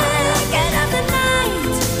second of the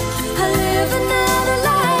night, I live another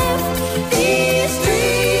life. These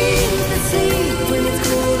dreams that sleep when it's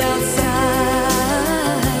cold outside.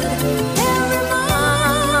 Every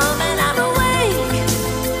moment I'm awake,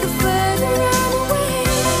 the further I'm away.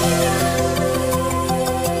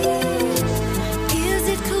 Is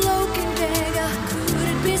it cloak and dagger? Could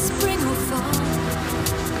it be spring or fall?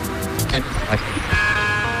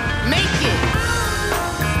 Make it!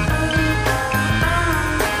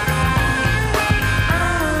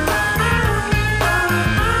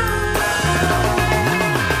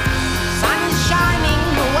 Sun is shining,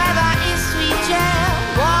 the weather is sweet, yeah.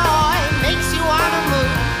 Boy, makes you wanna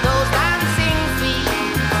move those dancing feet.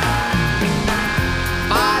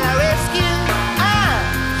 By the rescue,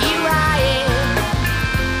 here I am.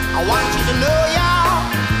 I want you to know, y'all,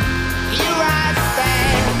 here I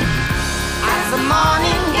stand. As the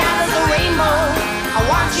morning gathers a rainbow, I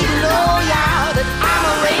want you to know, y'all, that I'm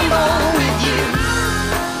a rainbow with you.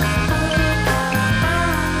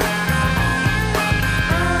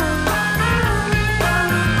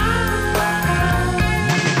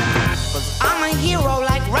 Cause I'm a hero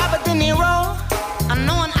like Robert De Niro. I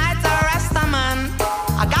know an eye to arrest a man.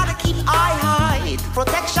 I gotta keep eye high,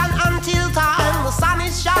 protection until time. The sun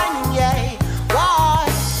is shining, yeah. War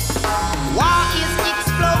is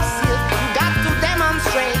explosive. You got to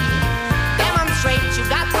demonstrate, you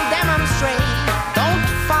got to demonstrate. Don't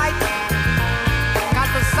fight,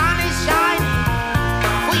 'cause the sun is shining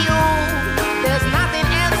for you. There's nothing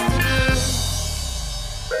else to do.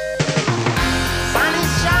 Sun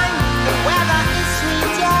is shining, the weather is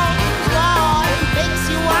sweet, yeah. Boy, it makes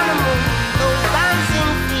you wanna move those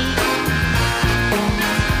dancing feet.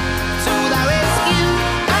 To the rescue,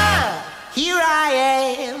 here I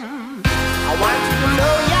am. I want you to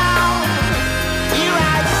know, y'all, here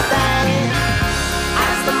I stand.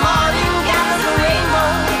 As the morning gathers a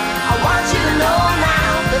rainbow, I want you to know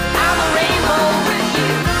now that I'm a rainbow with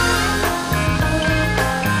you.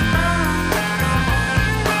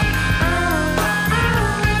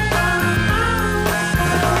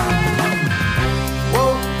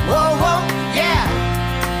 Whoa, whoa, whoa, yeah.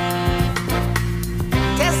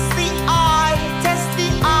 Test the eye,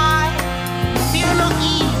 fear no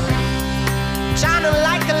evil. Shining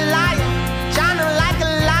like a lion, shining like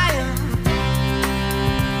a lion.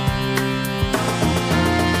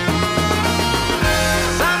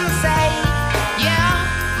 Some say, yeah,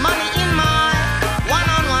 money in my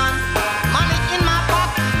one-on-one, money in my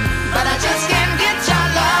pocket, but I just can't get your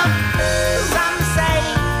love. Some say,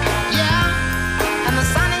 yeah, and the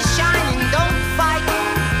sun is shining, don't fight.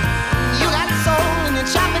 You got soul and you're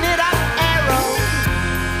chopping it up, arrow.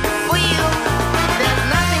 For you, there's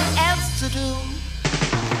nothing else to do.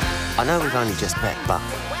 I know we've only just met, but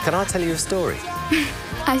can I tell you a story?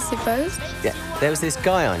 I suppose. Yeah, there was this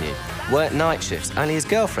guy I knew, worked night shifts, only his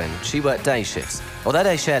girlfriend, she worked day shifts. Although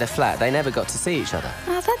they shared a flat, they never got to see each other.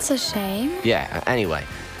 Oh, that's a shame. Yeah, anyway,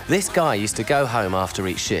 this guy used to go home after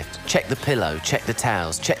each shift, check the pillow, check the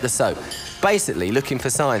towels, check the soap, basically looking for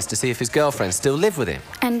signs to see if his girlfriend still lived with him.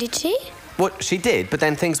 And did she? Well, she did, but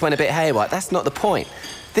then things went a bit haywire. That's not the point.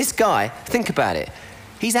 This guy, think about it,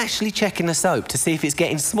 he's actually checking the soap to see if it's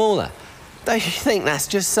getting smaller. Don't you think that's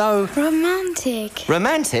just so... Romantic.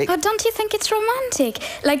 romantic? But don't you think it's romantic?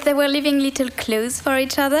 Like they were leaving little clues for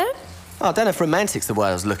each other? Oh, I don't know if romantic's the word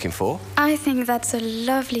I was looking for. I think that's a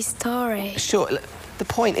lovely story. Sure, the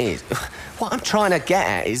point is, what I'm trying to get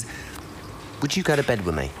at is, would you go to bed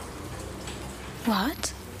with me?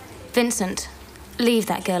 What? Vincent, leave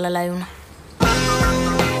that girl alone.